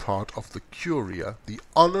not part of the Curia, the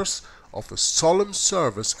honors of a solemn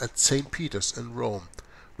service at St. Peter's in Rome,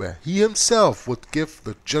 where he himself would give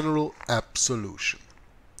the general absolution.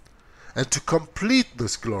 And to complete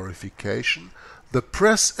this glorification, the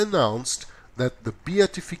press announced that the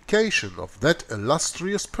beatification of that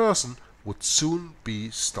illustrious person would soon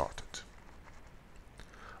be started.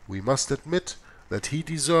 We must admit that he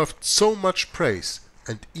deserved so much praise,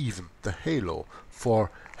 and even the halo,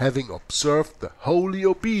 for having observed the holy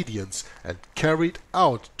obedience and carried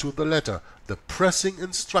out to the letter the pressing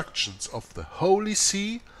instructions of the Holy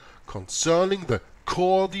See concerning the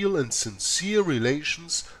cordial and sincere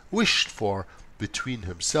relations wished for between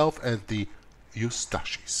himself and the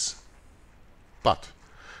Eustachis. But,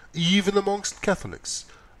 even amongst Catholics,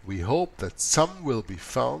 we hope that some will be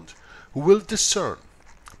found who will discern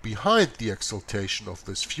behind the exaltation of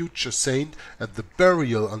this future saint and the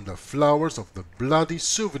burial under flowers of the bloody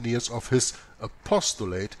souvenirs of his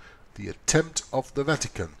apostolate the attempt of the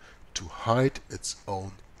Vatican to hide its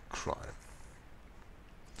own crime.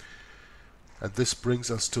 And this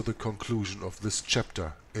brings us to the conclusion of this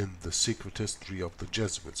chapter in The Secret History of the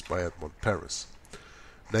Jesuits by Edmund Paris.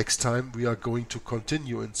 Next time we are going to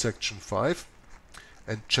continue in section 5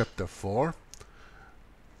 and chapter 4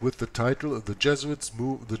 with the title of the Jesuit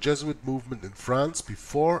movement in France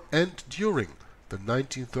before and during the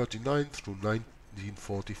 1939 through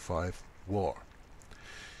 1945 war.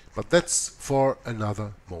 But that's for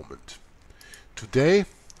another moment. Today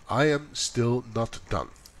I am still not done.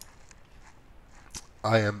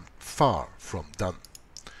 I am far from done.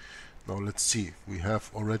 Now let's see, we have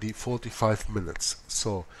already 45 minutes,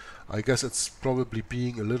 so I guess it's probably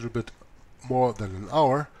being a little bit more than an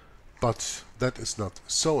hour, but that is not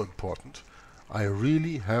so important. I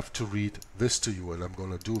really have to read this to you, and I'm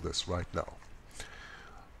going to do this right now.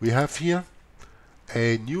 We have here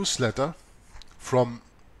a newsletter from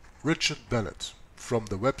Richard Bennett from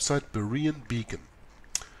the website Berean Beacon.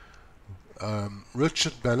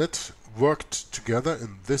 Richard Bennett worked together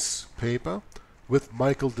in this paper with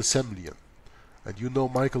Michael de Semlyen. And you know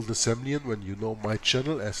Michael de Semlyen when you know my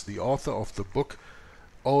channel as the author of the book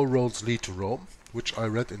All Roads Lead to Rome, which I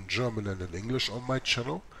read in German and in English on my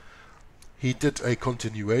channel. He did a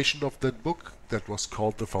continuation of that book that was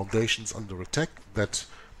called The Foundations Under Attack, that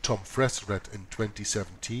Tom Friess read in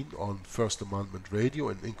 2017 on First Amendment Radio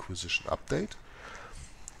and Inquisition Update.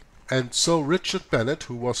 And so Richard Bennett,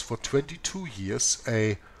 who was for 22 years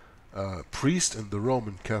a priest in the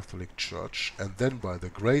Roman Catholic Church, and then by the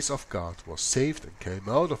grace of God was saved and came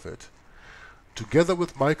out of it, together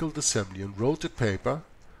with Michael de Semlyen wrote a paper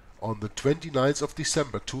on the 29th of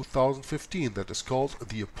December 2015 that is called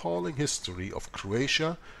The Appaling History of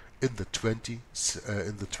Croatia in the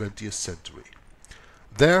 20th century.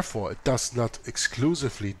 Therefore, it does not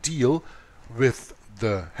exclusively deal with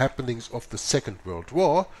the happenings of the Second World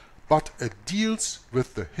War, but it deals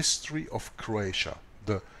with the history of Croatia,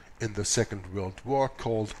 in the Second World War,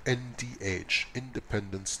 called NDH,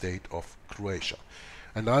 Independent State of Croatia.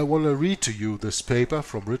 And I want to read to you this paper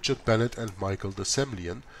from Richard Bennett and Michael de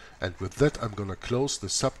Semlyen, and with that I'm going to close the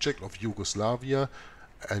subject of Yugoslavia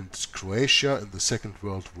and Croatia in the Second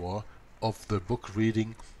World War of the book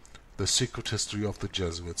reading The Secret History of the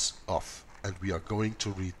Jesuits off. And we are going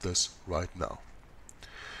to read this right now.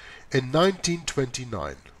 In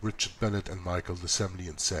 1929, Richard Bennett and Michael de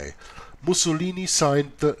Semlyen say, Mussolini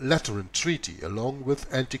signed the Lateran Treaty along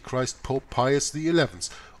with Antichrist Pope Pius XI,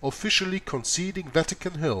 officially conceding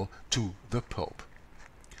Vatican Hill to the Pope.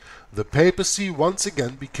 The papacy once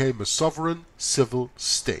again became a sovereign civil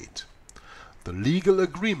state. The legal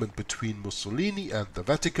agreement between Mussolini and the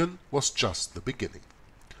Vatican was just the beginning.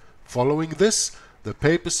 Following this, the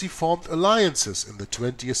papacy formed alliances in the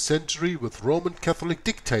 20th century with Roman Catholic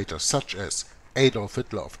dictators such as Adolf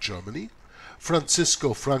Hitler of Germany,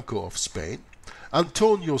 Francisco Franco of Spain,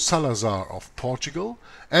 Antonio Salazar of Portugal,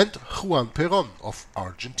 and Juan Perón of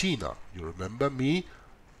Argentina. You remember me,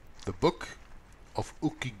 the book of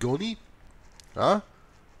Ucigoni,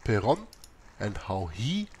 Perón, and how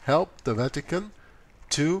he helped the Vatican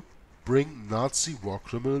to bring Nazi war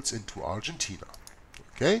criminals into Argentina.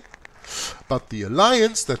 Okay? But the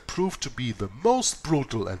alliance that proved to be the most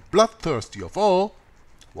brutal and bloodthirsty of all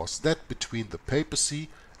was that between the papacy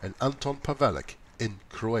and Anton Pavelic in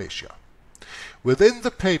Croatia. Within the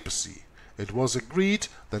papacy, it was agreed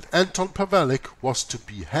that Anton Pavelic was to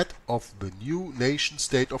be head of the new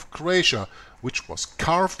nation-state of Croatia, which was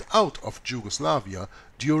carved out of Yugoslavia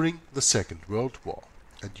during the Second World War.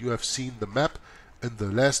 And you have seen the map in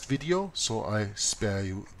the last video, so I spare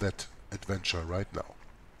you that adventure right now.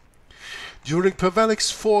 During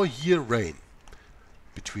Pavelic's 4-year reign,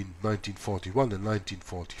 between 1941 and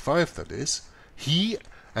 1945 that is, he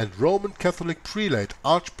and Roman Catholic prelate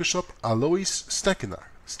Archbishop Alois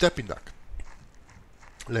Stepinac,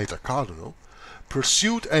 later cardinal,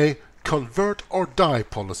 pursued a convert or die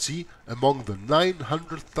policy among the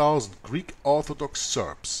 900,000 Greek Orthodox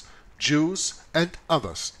Serbs, Jews and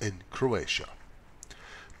others in Croatia.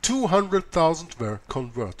 200,000 were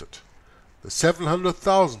converted. The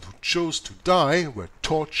 700,000 who chose to die were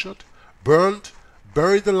tortured, burned,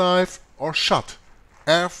 buried alive or shot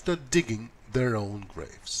after digging their own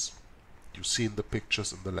graves. You've seen the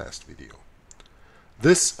pictures in the last video.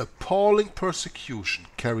 This appalling persecution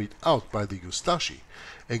carried out by the Ustashi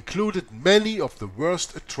included many of the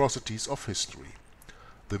worst atrocities of history.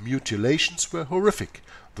 The mutilations were horrific,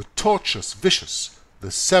 the tortures vicious, the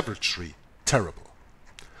savagery terrible.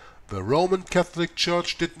 The Roman Catholic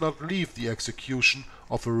Church did not leave the execution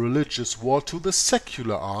of a religious war to the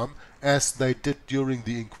secular arm, as they did during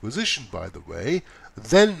the Inquisition, by the way.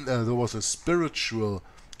 Then there was a spiritual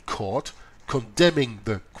court condemning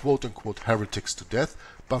the quote-unquote heretics to death,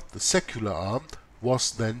 but the secular arm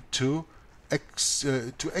was then to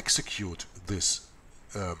execute these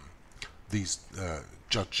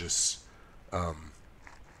judges.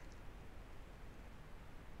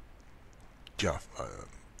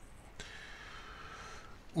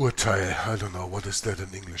 Urteil, I don't know, what is that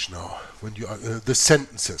in English now? When you the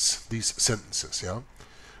sentences, these sentences, yeah.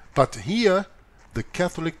 But here, the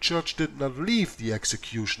Catholic Church did not leave the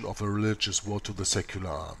execution of a religious war to the secular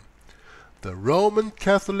arm. The Roman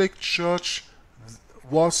Catholic Church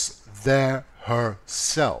was there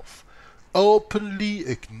herself, openly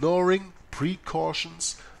ignoring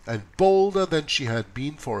precautions and bolder than she had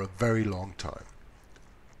been for a very long time.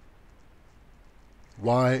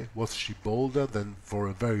 Why was she bolder than for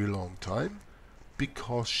a very long time?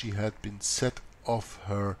 Because she had been set off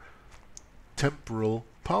her temporal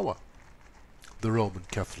power, the Roman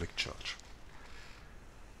Catholic Church.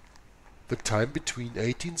 The time between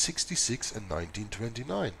 1866 and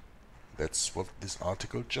 1929. That's what this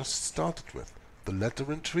article just started with. The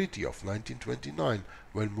Lateran Treaty of 1929,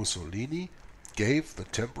 when Mussolini gave the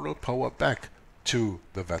temporal power back to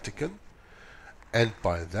the Vatican, and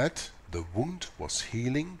by that the wound was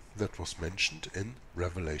healing that was mentioned in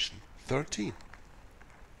Revelation 13.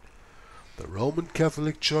 The Roman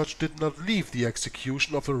Catholic Church did not leave the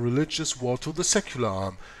execution of a religious war to the secular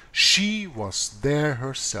arm. She was there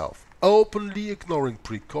herself, openly ignoring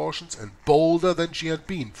precautions and bolder than she had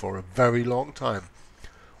been for a very long time,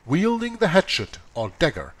 wielding the hatchet or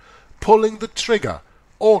dagger, pulling the trigger,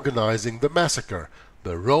 organizing the massacre.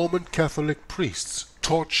 The Roman Catholic priests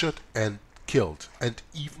tortured and killed, and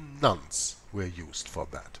even nuns were used for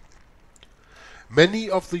that. Many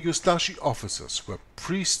of the Eustachi officers were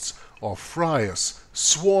priests or friars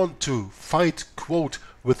sworn to fight, quote,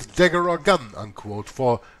 with dagger or gun, unquote,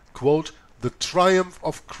 for, quote, the triumph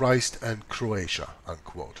of Christ and Croatia,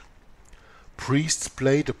 unquote. Priests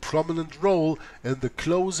played a prominent role in the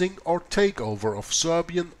closing or takeover of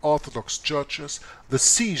Serbian Orthodox churches, the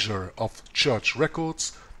seizure of church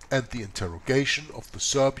records, and the interrogation of the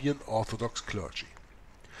Serbian Orthodox clergy.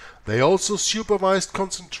 They also supervised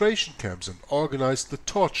concentration camps and organized the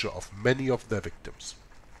torture of many of their victims.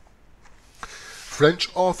 French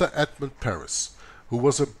author Edmond Paris, who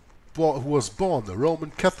was born a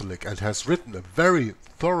Roman Catholic and has written a very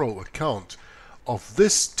thorough account of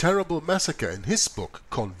this terrible massacre in his book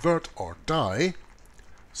Convert or Die,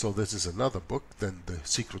 so this is another book than the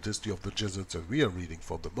Secret History of the Jesuits that we are reading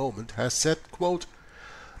for the moment, has said, quote,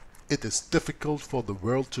 "It is difficult for the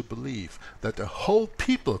world to believe that a whole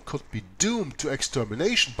people could be doomed to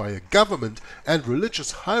extermination by a government and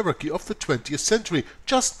religious hierarchy of the 20th century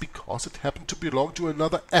just because it happened to belong to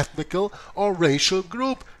another ethnical or racial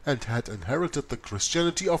group and had inherited the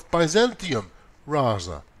Christianity of Byzantium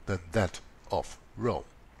rather than that of Rome."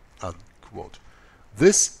 Unquote.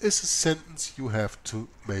 This is a sentence you have to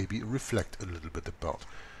maybe reflect a little bit about.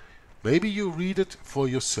 Maybe you read it for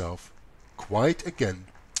yourself quite again.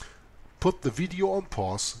 Put the video on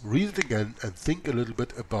pause, read it again, and think a little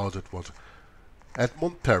bit about it, what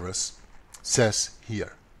Edmond Paris says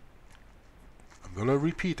here. I'm going to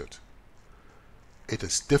repeat it. It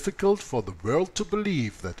is difficult for the world to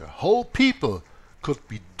believe that a whole people could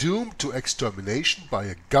be doomed to extermination by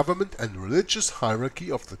a government and religious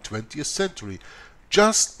hierarchy of the 20th century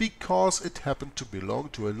just because it happened to belong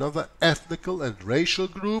to another ethnical and racial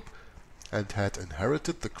group and had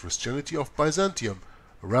inherited the Christianity of Byzantium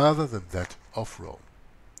rather than that of Rome.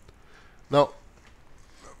 Now,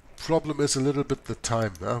 problem is a little bit the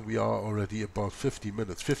time. We are already about 50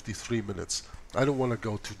 minutes, 53 minutes. I don't want to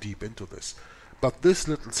go too deep into this. But this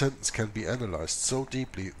little sentence can be analyzed so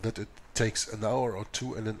deeply that it takes an hour or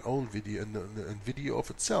two in an own video, in video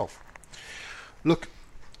of itself. Look,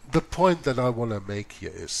 the point that I want to make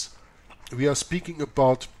here is, we are speaking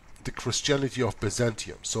about the Christianity of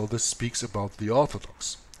Byzantium, so this speaks about the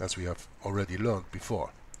Orthodox, as we have already learned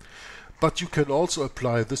before. But you can also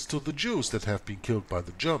apply this to the Jews that have been killed by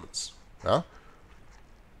the Germans. Yeah?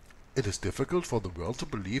 It is difficult for the world to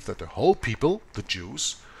believe that a whole people, the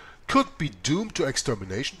Jews, could be doomed to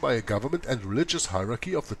extermination by a government and religious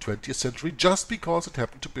hierarchy of the 20th century just because it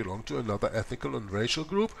happened to belong to another ethnical and racial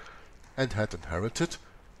group and had inherited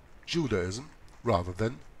Judaism rather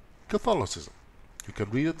than Catholicism. You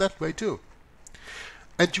can read it that way too.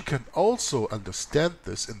 And you can also understand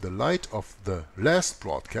this in the light of the last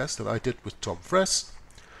broadcast that I did with Tom Friess,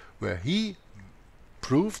 where he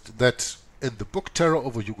proved that in the book Terror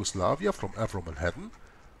over Yugoslavia from Avro Manhattan,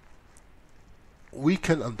 we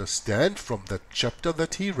can understand from that chapter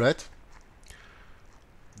that he read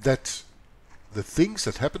that the things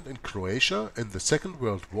that happened in Croatia in the Second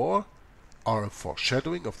World War are a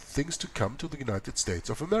foreshadowing of things to come to the United States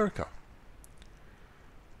of America.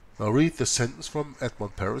 Now read the sentence from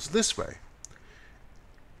Edmund Paris this way.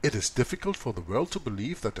 It is difficult for the world to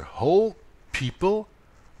believe that a whole people,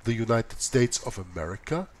 the United States of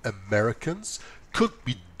America, Americans, could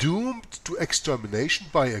be doomed to extermination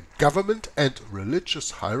by a government and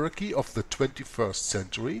religious hierarchy of the 21st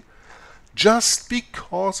century just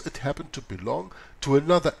because it happened to belong to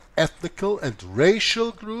another ethnical and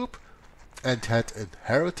racial group and had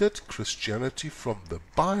inherited Christianity from the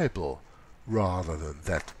Bible rather than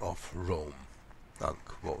that of Rome.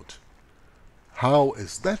 Unquote. How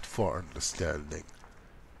is that for understanding?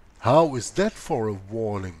 How is that for a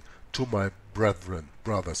warning to my brethren,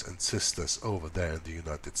 brothers and sisters over there in the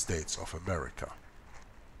United States of America?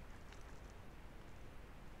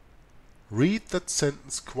 Read that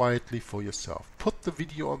sentence quietly for yourself. Put the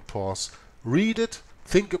video on pause, read it,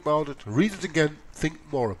 think about it, read it again, think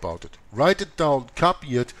more about it. Write it down,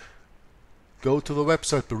 copy it, go to the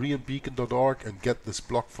website bereanbeacon.org and get this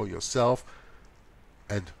blog for yourself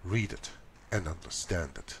and read it and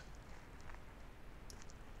understand it.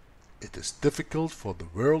 It is difficult for the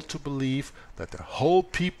world to believe that a whole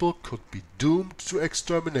people could be doomed to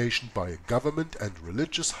extermination by a government and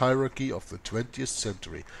religious hierarchy of the 20th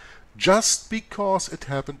century, just because it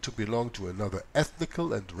happened to belong to another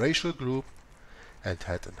ethnical and racial group and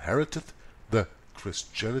had inherited the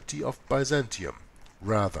Christianity of Byzantium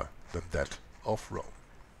rather than that of Rome.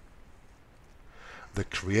 The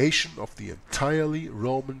creation of the entirely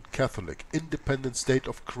Roman Catholic independent state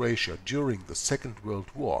of Croatia during the Second World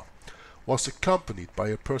War was accompanied by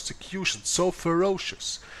a persecution so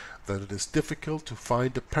ferocious that it is difficult to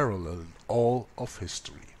find a parallel in all of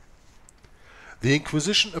history. The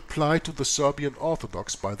Inquisition applied to the Serbian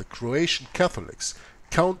Orthodox by the Croatian Catholics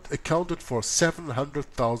accounted for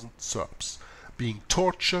 700,000 Serbs being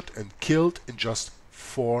tortured and killed in just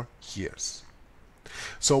 4 years.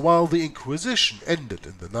 So while the Inquisition ended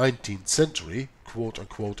in the 19th century,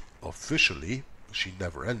 quote-unquote officially, she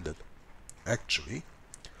never ended, actually,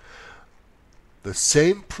 the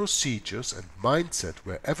same procedures and mindset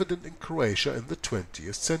were evident in Croatia in the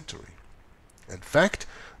 20th century. In fact,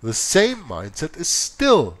 the same mindset is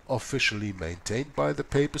still officially maintained by the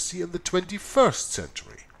papacy in the 21st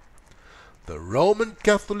century. The Roman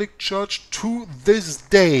Catholic Church to this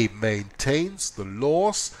day maintains the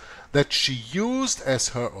laws that she used as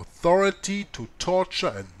her authority to torture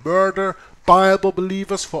and murder Bible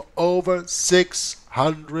believers for over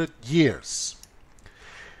 600 years.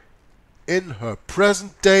 In her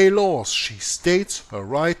present-day laws, she states her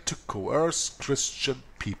right to coerce Christian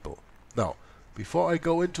people. Now, before I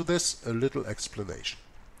go into this, a little explanation.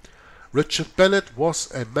 Richard Bennett was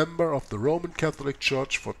a member of the Roman Catholic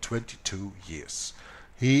Church for 22 years.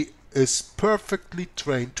 He is perfectly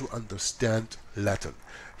trained to understand Latin.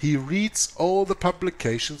 He reads all the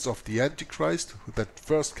publications of the Antichrist that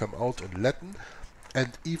first come out in Latin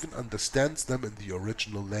and even understands them in the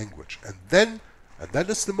original language. And that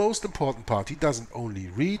is the most important part, he doesn't only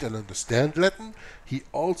read and understand Latin, he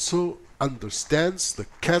also understands the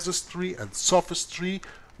casuistry and sophistry,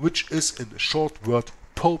 which is in a short word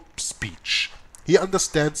Pope speech. He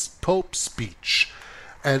understands Pope speech,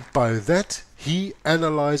 and by that he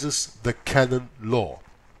analyzes the canon law.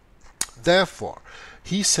 Therefore,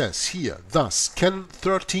 he says here, thus, Canon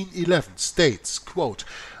 1311 states, quote,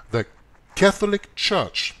 the Catholic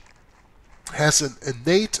Church has an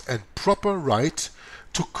innate and proper right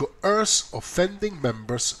to coerce offending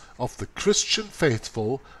members of the Christian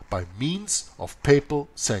faithful by means of papal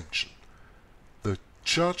sanction. The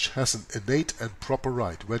Church has an innate and proper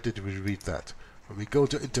right. Where did we read that? When we go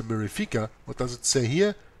to Inter Mirifica, what does it say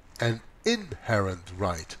here? An inherent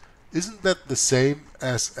right. Isn't that the same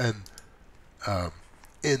as an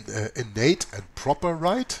innate and proper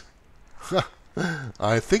right?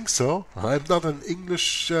 I think so. I'm not an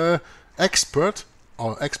English expert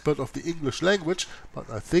or expert of the English language, but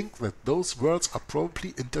I think that those words are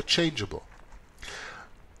probably interchangeable.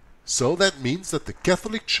 So that means that the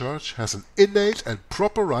Catholic Church has an innate and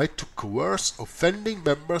proper right to coerce offending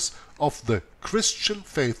members of the Christian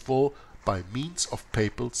faithful by means of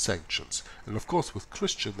papal sanctions. And of course with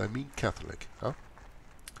Christian I mean Catholic. Huh?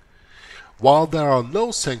 While there are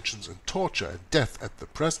no sanctions in torture and death at the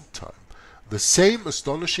present time, the same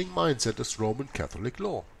astonishing mindset is Roman Catholic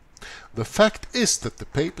law. The fact is that the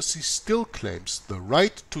papacy still claims the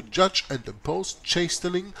right to judge and impose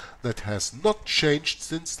chastening that has not changed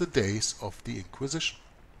since the days of the Inquisition.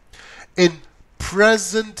 In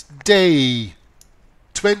present day,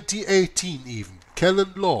 2018 even,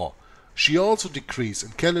 canon law, she also decrees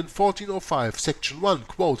in canon 1405, section 1,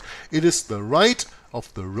 quote, "It is the right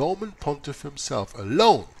of the Roman pontiff himself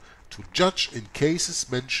alone to judge in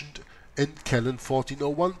cases mentioned in canon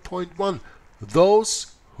 1401.1 those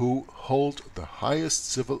who hold the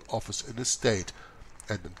highest civil office in a state."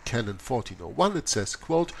 And in canon 1401 it says,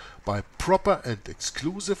 quote, "By proper and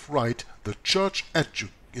exclusive right the Church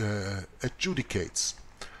adjudicates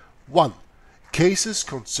 1. Cases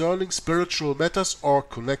concerning spiritual matters or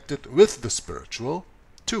connected with the spiritual.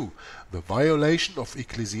 2. The violation of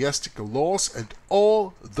ecclesiastical laws and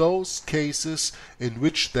all those cases in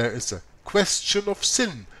which there is a question of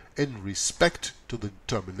sin in respect to the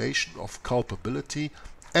determination of culpability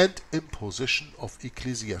and imposition of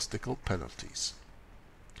ecclesiastical penalties."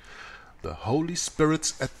 The Holy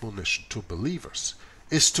Spirit's admonition to believers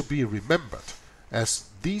is to be remembered as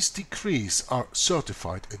these decrees are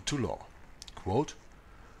certified into law. Quote,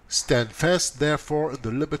 "Stand fast therefore in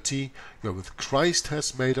the liberty wherewith Christ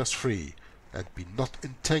has made us free, and be not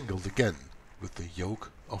entangled again with the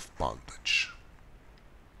yoke of bondage."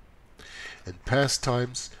 In past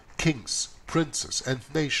times, kings, princes,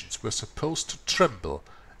 and nations were supposed to tremble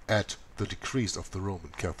at the decrees of the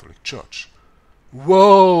Roman Catholic Church.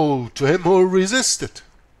 Woe to him who resisted!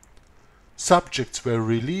 Subjects were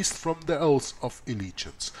released from their oaths of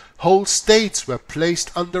allegiance. Whole states were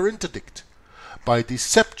placed under interdict. By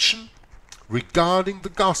deception regarding the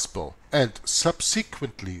gospel, and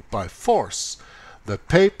subsequently by force, the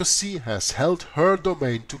papacy has held her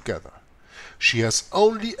domain together. She has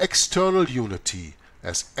only external unity,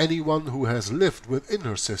 as anyone who has lived within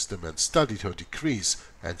her system and studied her decrees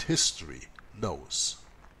and history knows.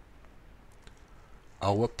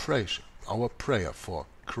 Our prayer for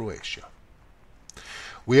Croatia.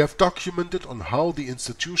 We have documented on how the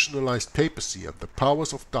institutionalized papacy and the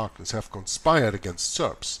powers of darkness have conspired against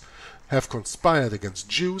Serbs, have conspired against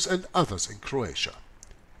Jews and others in Croatia.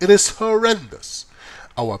 It is horrendous.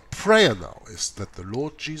 Our prayer now is that the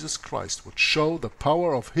Lord Jesus Christ would show the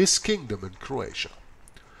power of His kingdom in Croatia.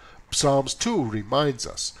 Psalms 2 reminds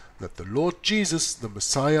us that the Lord Jesus, the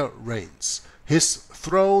Messiah, reigns. His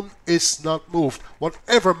throne is not moved,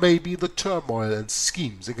 whatever may be the turmoil and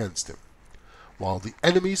schemes against Him. While the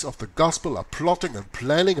enemies of the gospel are plotting and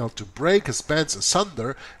planning how to break His bands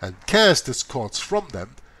asunder and cast His cords from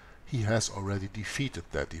them, He has already defeated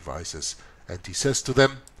their devices, and He says to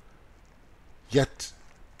them, "Yet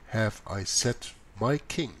have I set my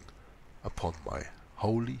King upon my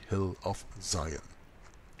holy hill of Zion."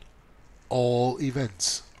 All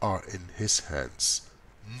events are in His hands.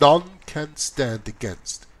 None can stand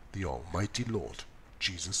against the Almighty Lord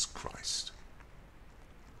Jesus Christ.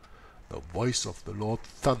 The voice of the Lord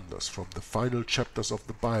thunders from the final chapters of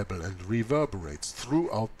the Bible and reverberates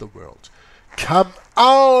throughout the world. "Come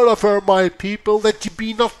out of her, my people, that ye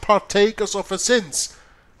be not partakers of her sins,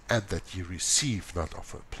 and that ye receive not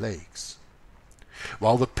of her plagues."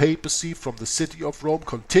 While the papacy from the city of Rome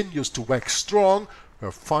continues to wax strong,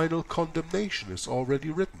 her final condemnation is already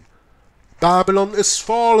written. "Babylon is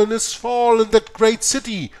fallen, that great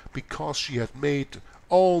city, because she had made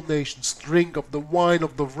all nations drink of the wine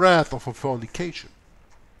of the wrath of her fornication."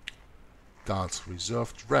 God's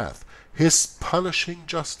reserved wrath, His punishing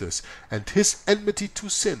justice, and His enmity to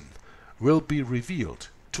sin will be revealed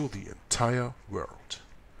to the entire world.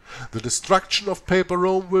 The destruction of Papal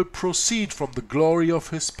Rome will proceed from the glory of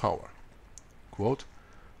His power. Quote,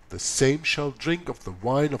 "The same shall drink of the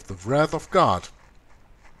wine of the wrath of God,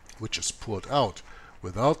 which is poured out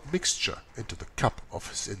without mixture into the cup of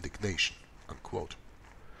His indignation." Unquote.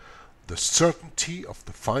 The certainty of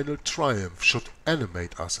the final triumph should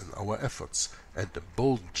animate us in our efforts and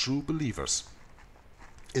embolden true believers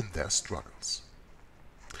in their struggles.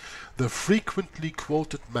 The frequently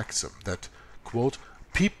quoted maxim that, quote,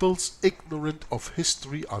 "peoples ignorant of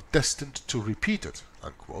history are destined to repeat it,"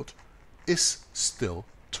 unquote, is still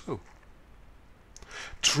true.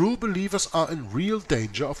 True believers are in real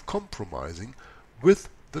danger of compromising with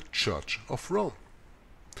the Church of Rome.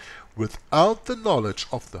 Without the knowledge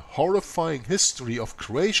of the horrifying history of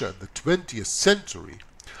Croatia in the 20th century,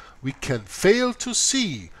 we can fail to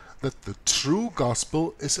see that the true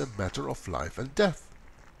gospel is a matter of life and death.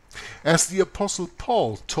 As the Apostle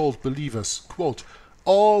Paul told believers, quote,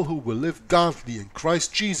 "All who will live godly in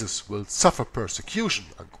Christ Jesus will suffer persecution,"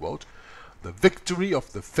 unquote, the victory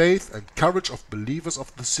of the faith and courage of believers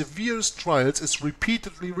of the severest trials is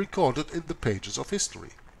repeatedly recorded in the pages of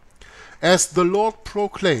history. as the Lord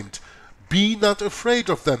proclaimed, "Be not afraid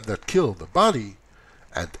of them that kill the body,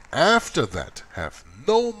 and after that have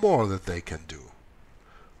no more that they can do.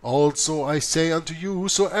 Also I say unto you,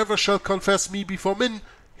 whosoever shall confess me before men,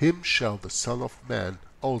 him shall the Son of Man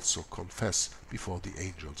also confess before the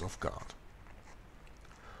angels of God."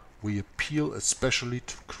 We appeal especially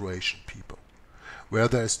to Croatian people. Where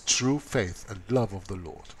there is true faith and love of the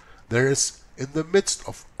Lord, there is in the midst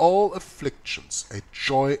of all afflictions a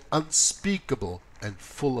joy unspeakable and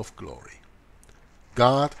full of glory.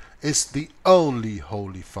 God is the only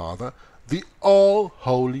Holy Father, the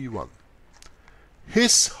all-holy one.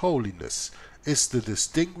 His holiness is the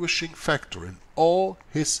distinguishing factor in all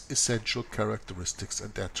his essential characteristics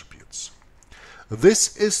and attributes.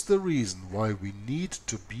 This is the reason why we need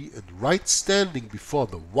to be in right standing before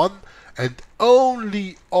the one and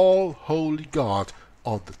only all-holy God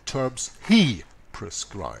on the terms he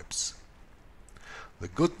prescribes. The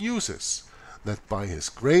good news is that by his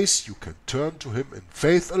grace you can turn to him in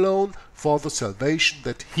faith alone for the salvation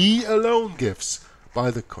that he alone gives,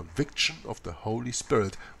 by the conviction of the Holy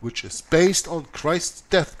Spirit, which is based on Christ's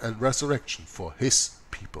death and resurrection for his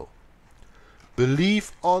people.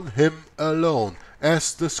 Believe on him alone,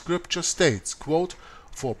 as the scripture states, quote,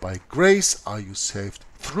 "For by grace are you saved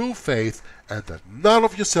through faith, and that not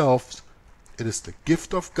of yourselves, it is the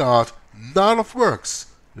gift of God, not of works,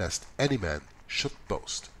 lest any man should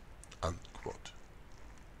boast." Unquote.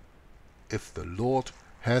 If the Lord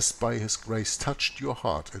has by his grace touched your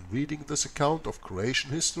heart in reading this account of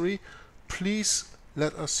Croatian history, please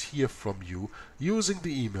let us hear from you using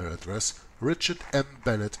the email address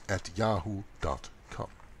richardmbennett@yahoo.com.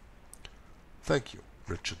 Thank you,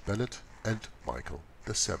 Richard Bennett and Michael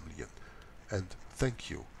the Semlian. And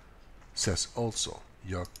thank you, says also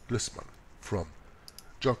Jörg Glissmann from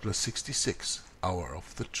Joggler 66, Hour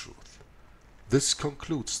of the Truth. This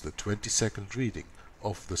concludes the 22nd reading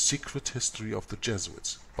of The Secret History of the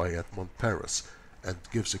Jesuits by Edmund Paris, and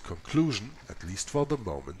gives a conclusion, at least for the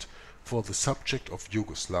moment, for the subject of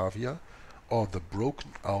Yugoslavia, or the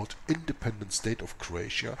broken out independent state of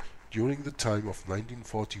Croatia during the time of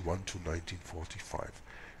 1941 to 1945,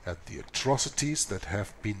 and the atrocities that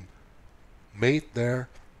have been made there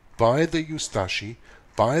by the Ustashi,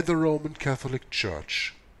 by the Roman Catholic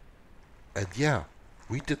Church. And yeah,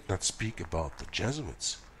 we did not speak about the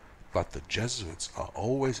Jesuits, but the Jesuits are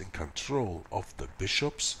always in control of the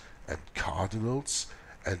bishops and cardinals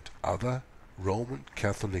and other Roman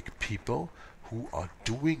Catholic people who are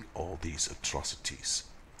doing all these atrocities.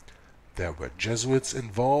 There were Jesuits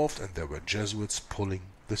involved, and there were Jesuits pulling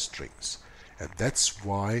the strings. And that's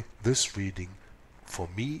why this reading, for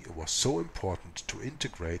me, it was so important to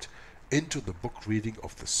integrate into the book reading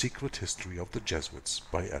of The Secret History of the Jesuits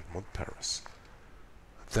by Edmund Paris.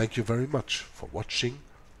 Thank you very much for watching,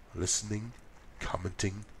 listening,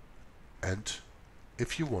 commenting, and,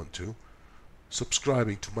 if you want to,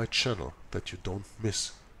 subscribing to my channel that you don't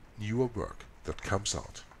miss newer work that comes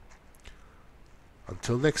out.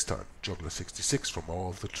 Until next time, Joggler 66 from Hour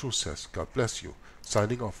of the Truth says, God bless you,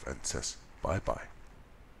 signing off and says, bye-bye.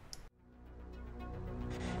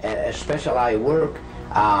 Especially I work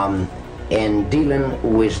in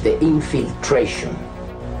dealing with the infiltration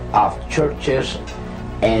of churches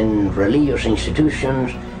and religious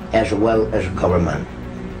institutions as well as government.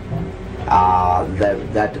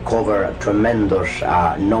 That cover a tremendous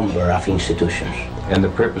number of institutions. And the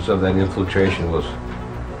purpose of that infiltration was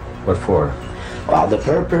what for? Well, the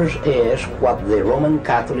purpose is what the Roman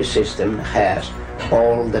Catholic system has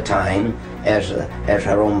all the time as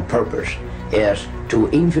her own purpose, is to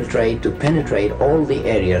infiltrate, to penetrate all the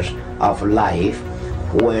areas of life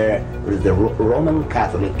where the Roman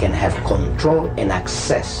Catholic can have control and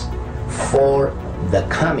access for the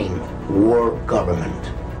coming world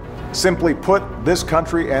government. Simply put, this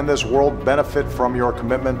country and this world benefit from your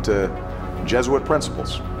commitment to Jesuit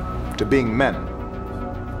principles, to being men.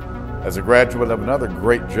 As a graduate of another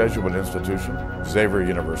great Jesuit institution, Xavier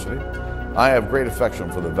University, I have great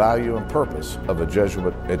affection for the value and purpose of a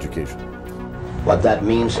Jesuit education. What that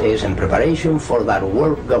means is, in preparation for that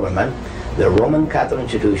world government, the Roman Catholic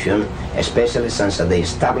institution, especially since the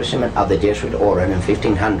establishment of the Jesuit order in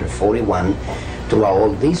 1541, throughout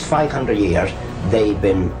all these 500 years, they've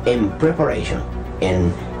been in preparation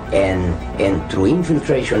and through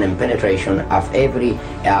infiltration and penetration of every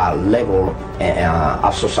level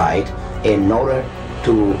of society in order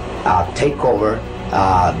to take over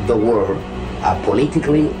the world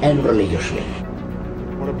politically and religiously.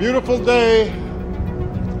 What a beautiful day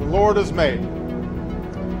the Lord has made.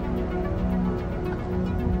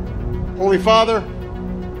 Holy Father,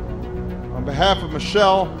 on behalf of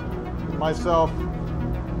Michelle and myself,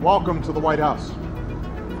 welcome to the White House.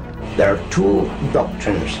 There are two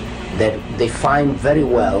doctrines that define very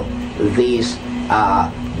well these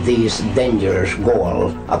dangerous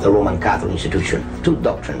goal of the Roman Catholic institution. Two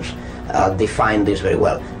doctrines define this very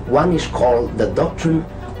well. One is called the doctrine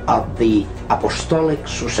of the apostolic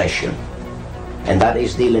succession, and that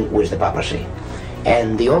is dealing with the papacy.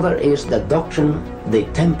 And the other is the doctrine, the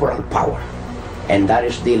temporal power, and that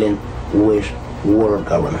is dealing with world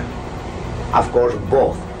government. Of course,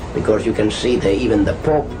 both, because you can see that even the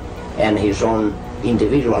Pope and his own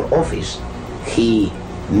individual office, he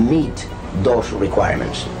meet those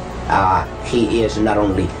requirements. He is not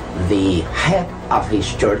only the head of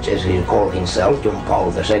his church, as he called himself, John Paul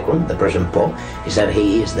II, the present Pope. He said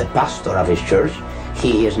he is the pastor of his church.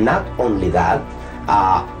 He is not only that,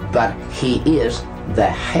 but he is the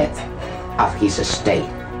head of his state.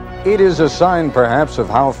 It is a sign, perhaps, of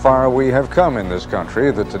how far we have come in this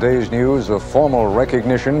country that today's news of formal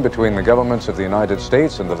recognition between the governments of the United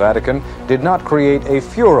States and the Vatican did not create a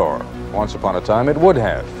furor. Once upon a time, it would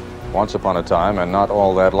have. Once upon a time, and not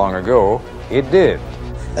all that long ago, it did.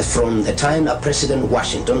 From the time of President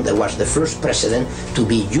Washington, that was the first president to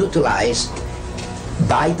be utilized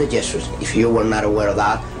by the Jesuits. If you were not aware of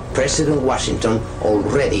that, President Washington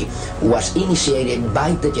already was initiated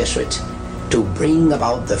by the Jesuits to bring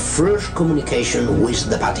about the first communication with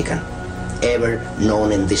the Vatican ever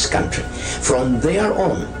known in this country. From there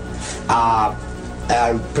on,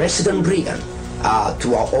 President Reagan,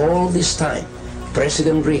 to all this time,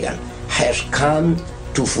 President Reagan has come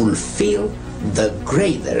to fulfill the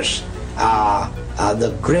greatest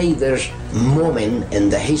moment in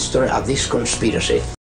the history of this conspiracy.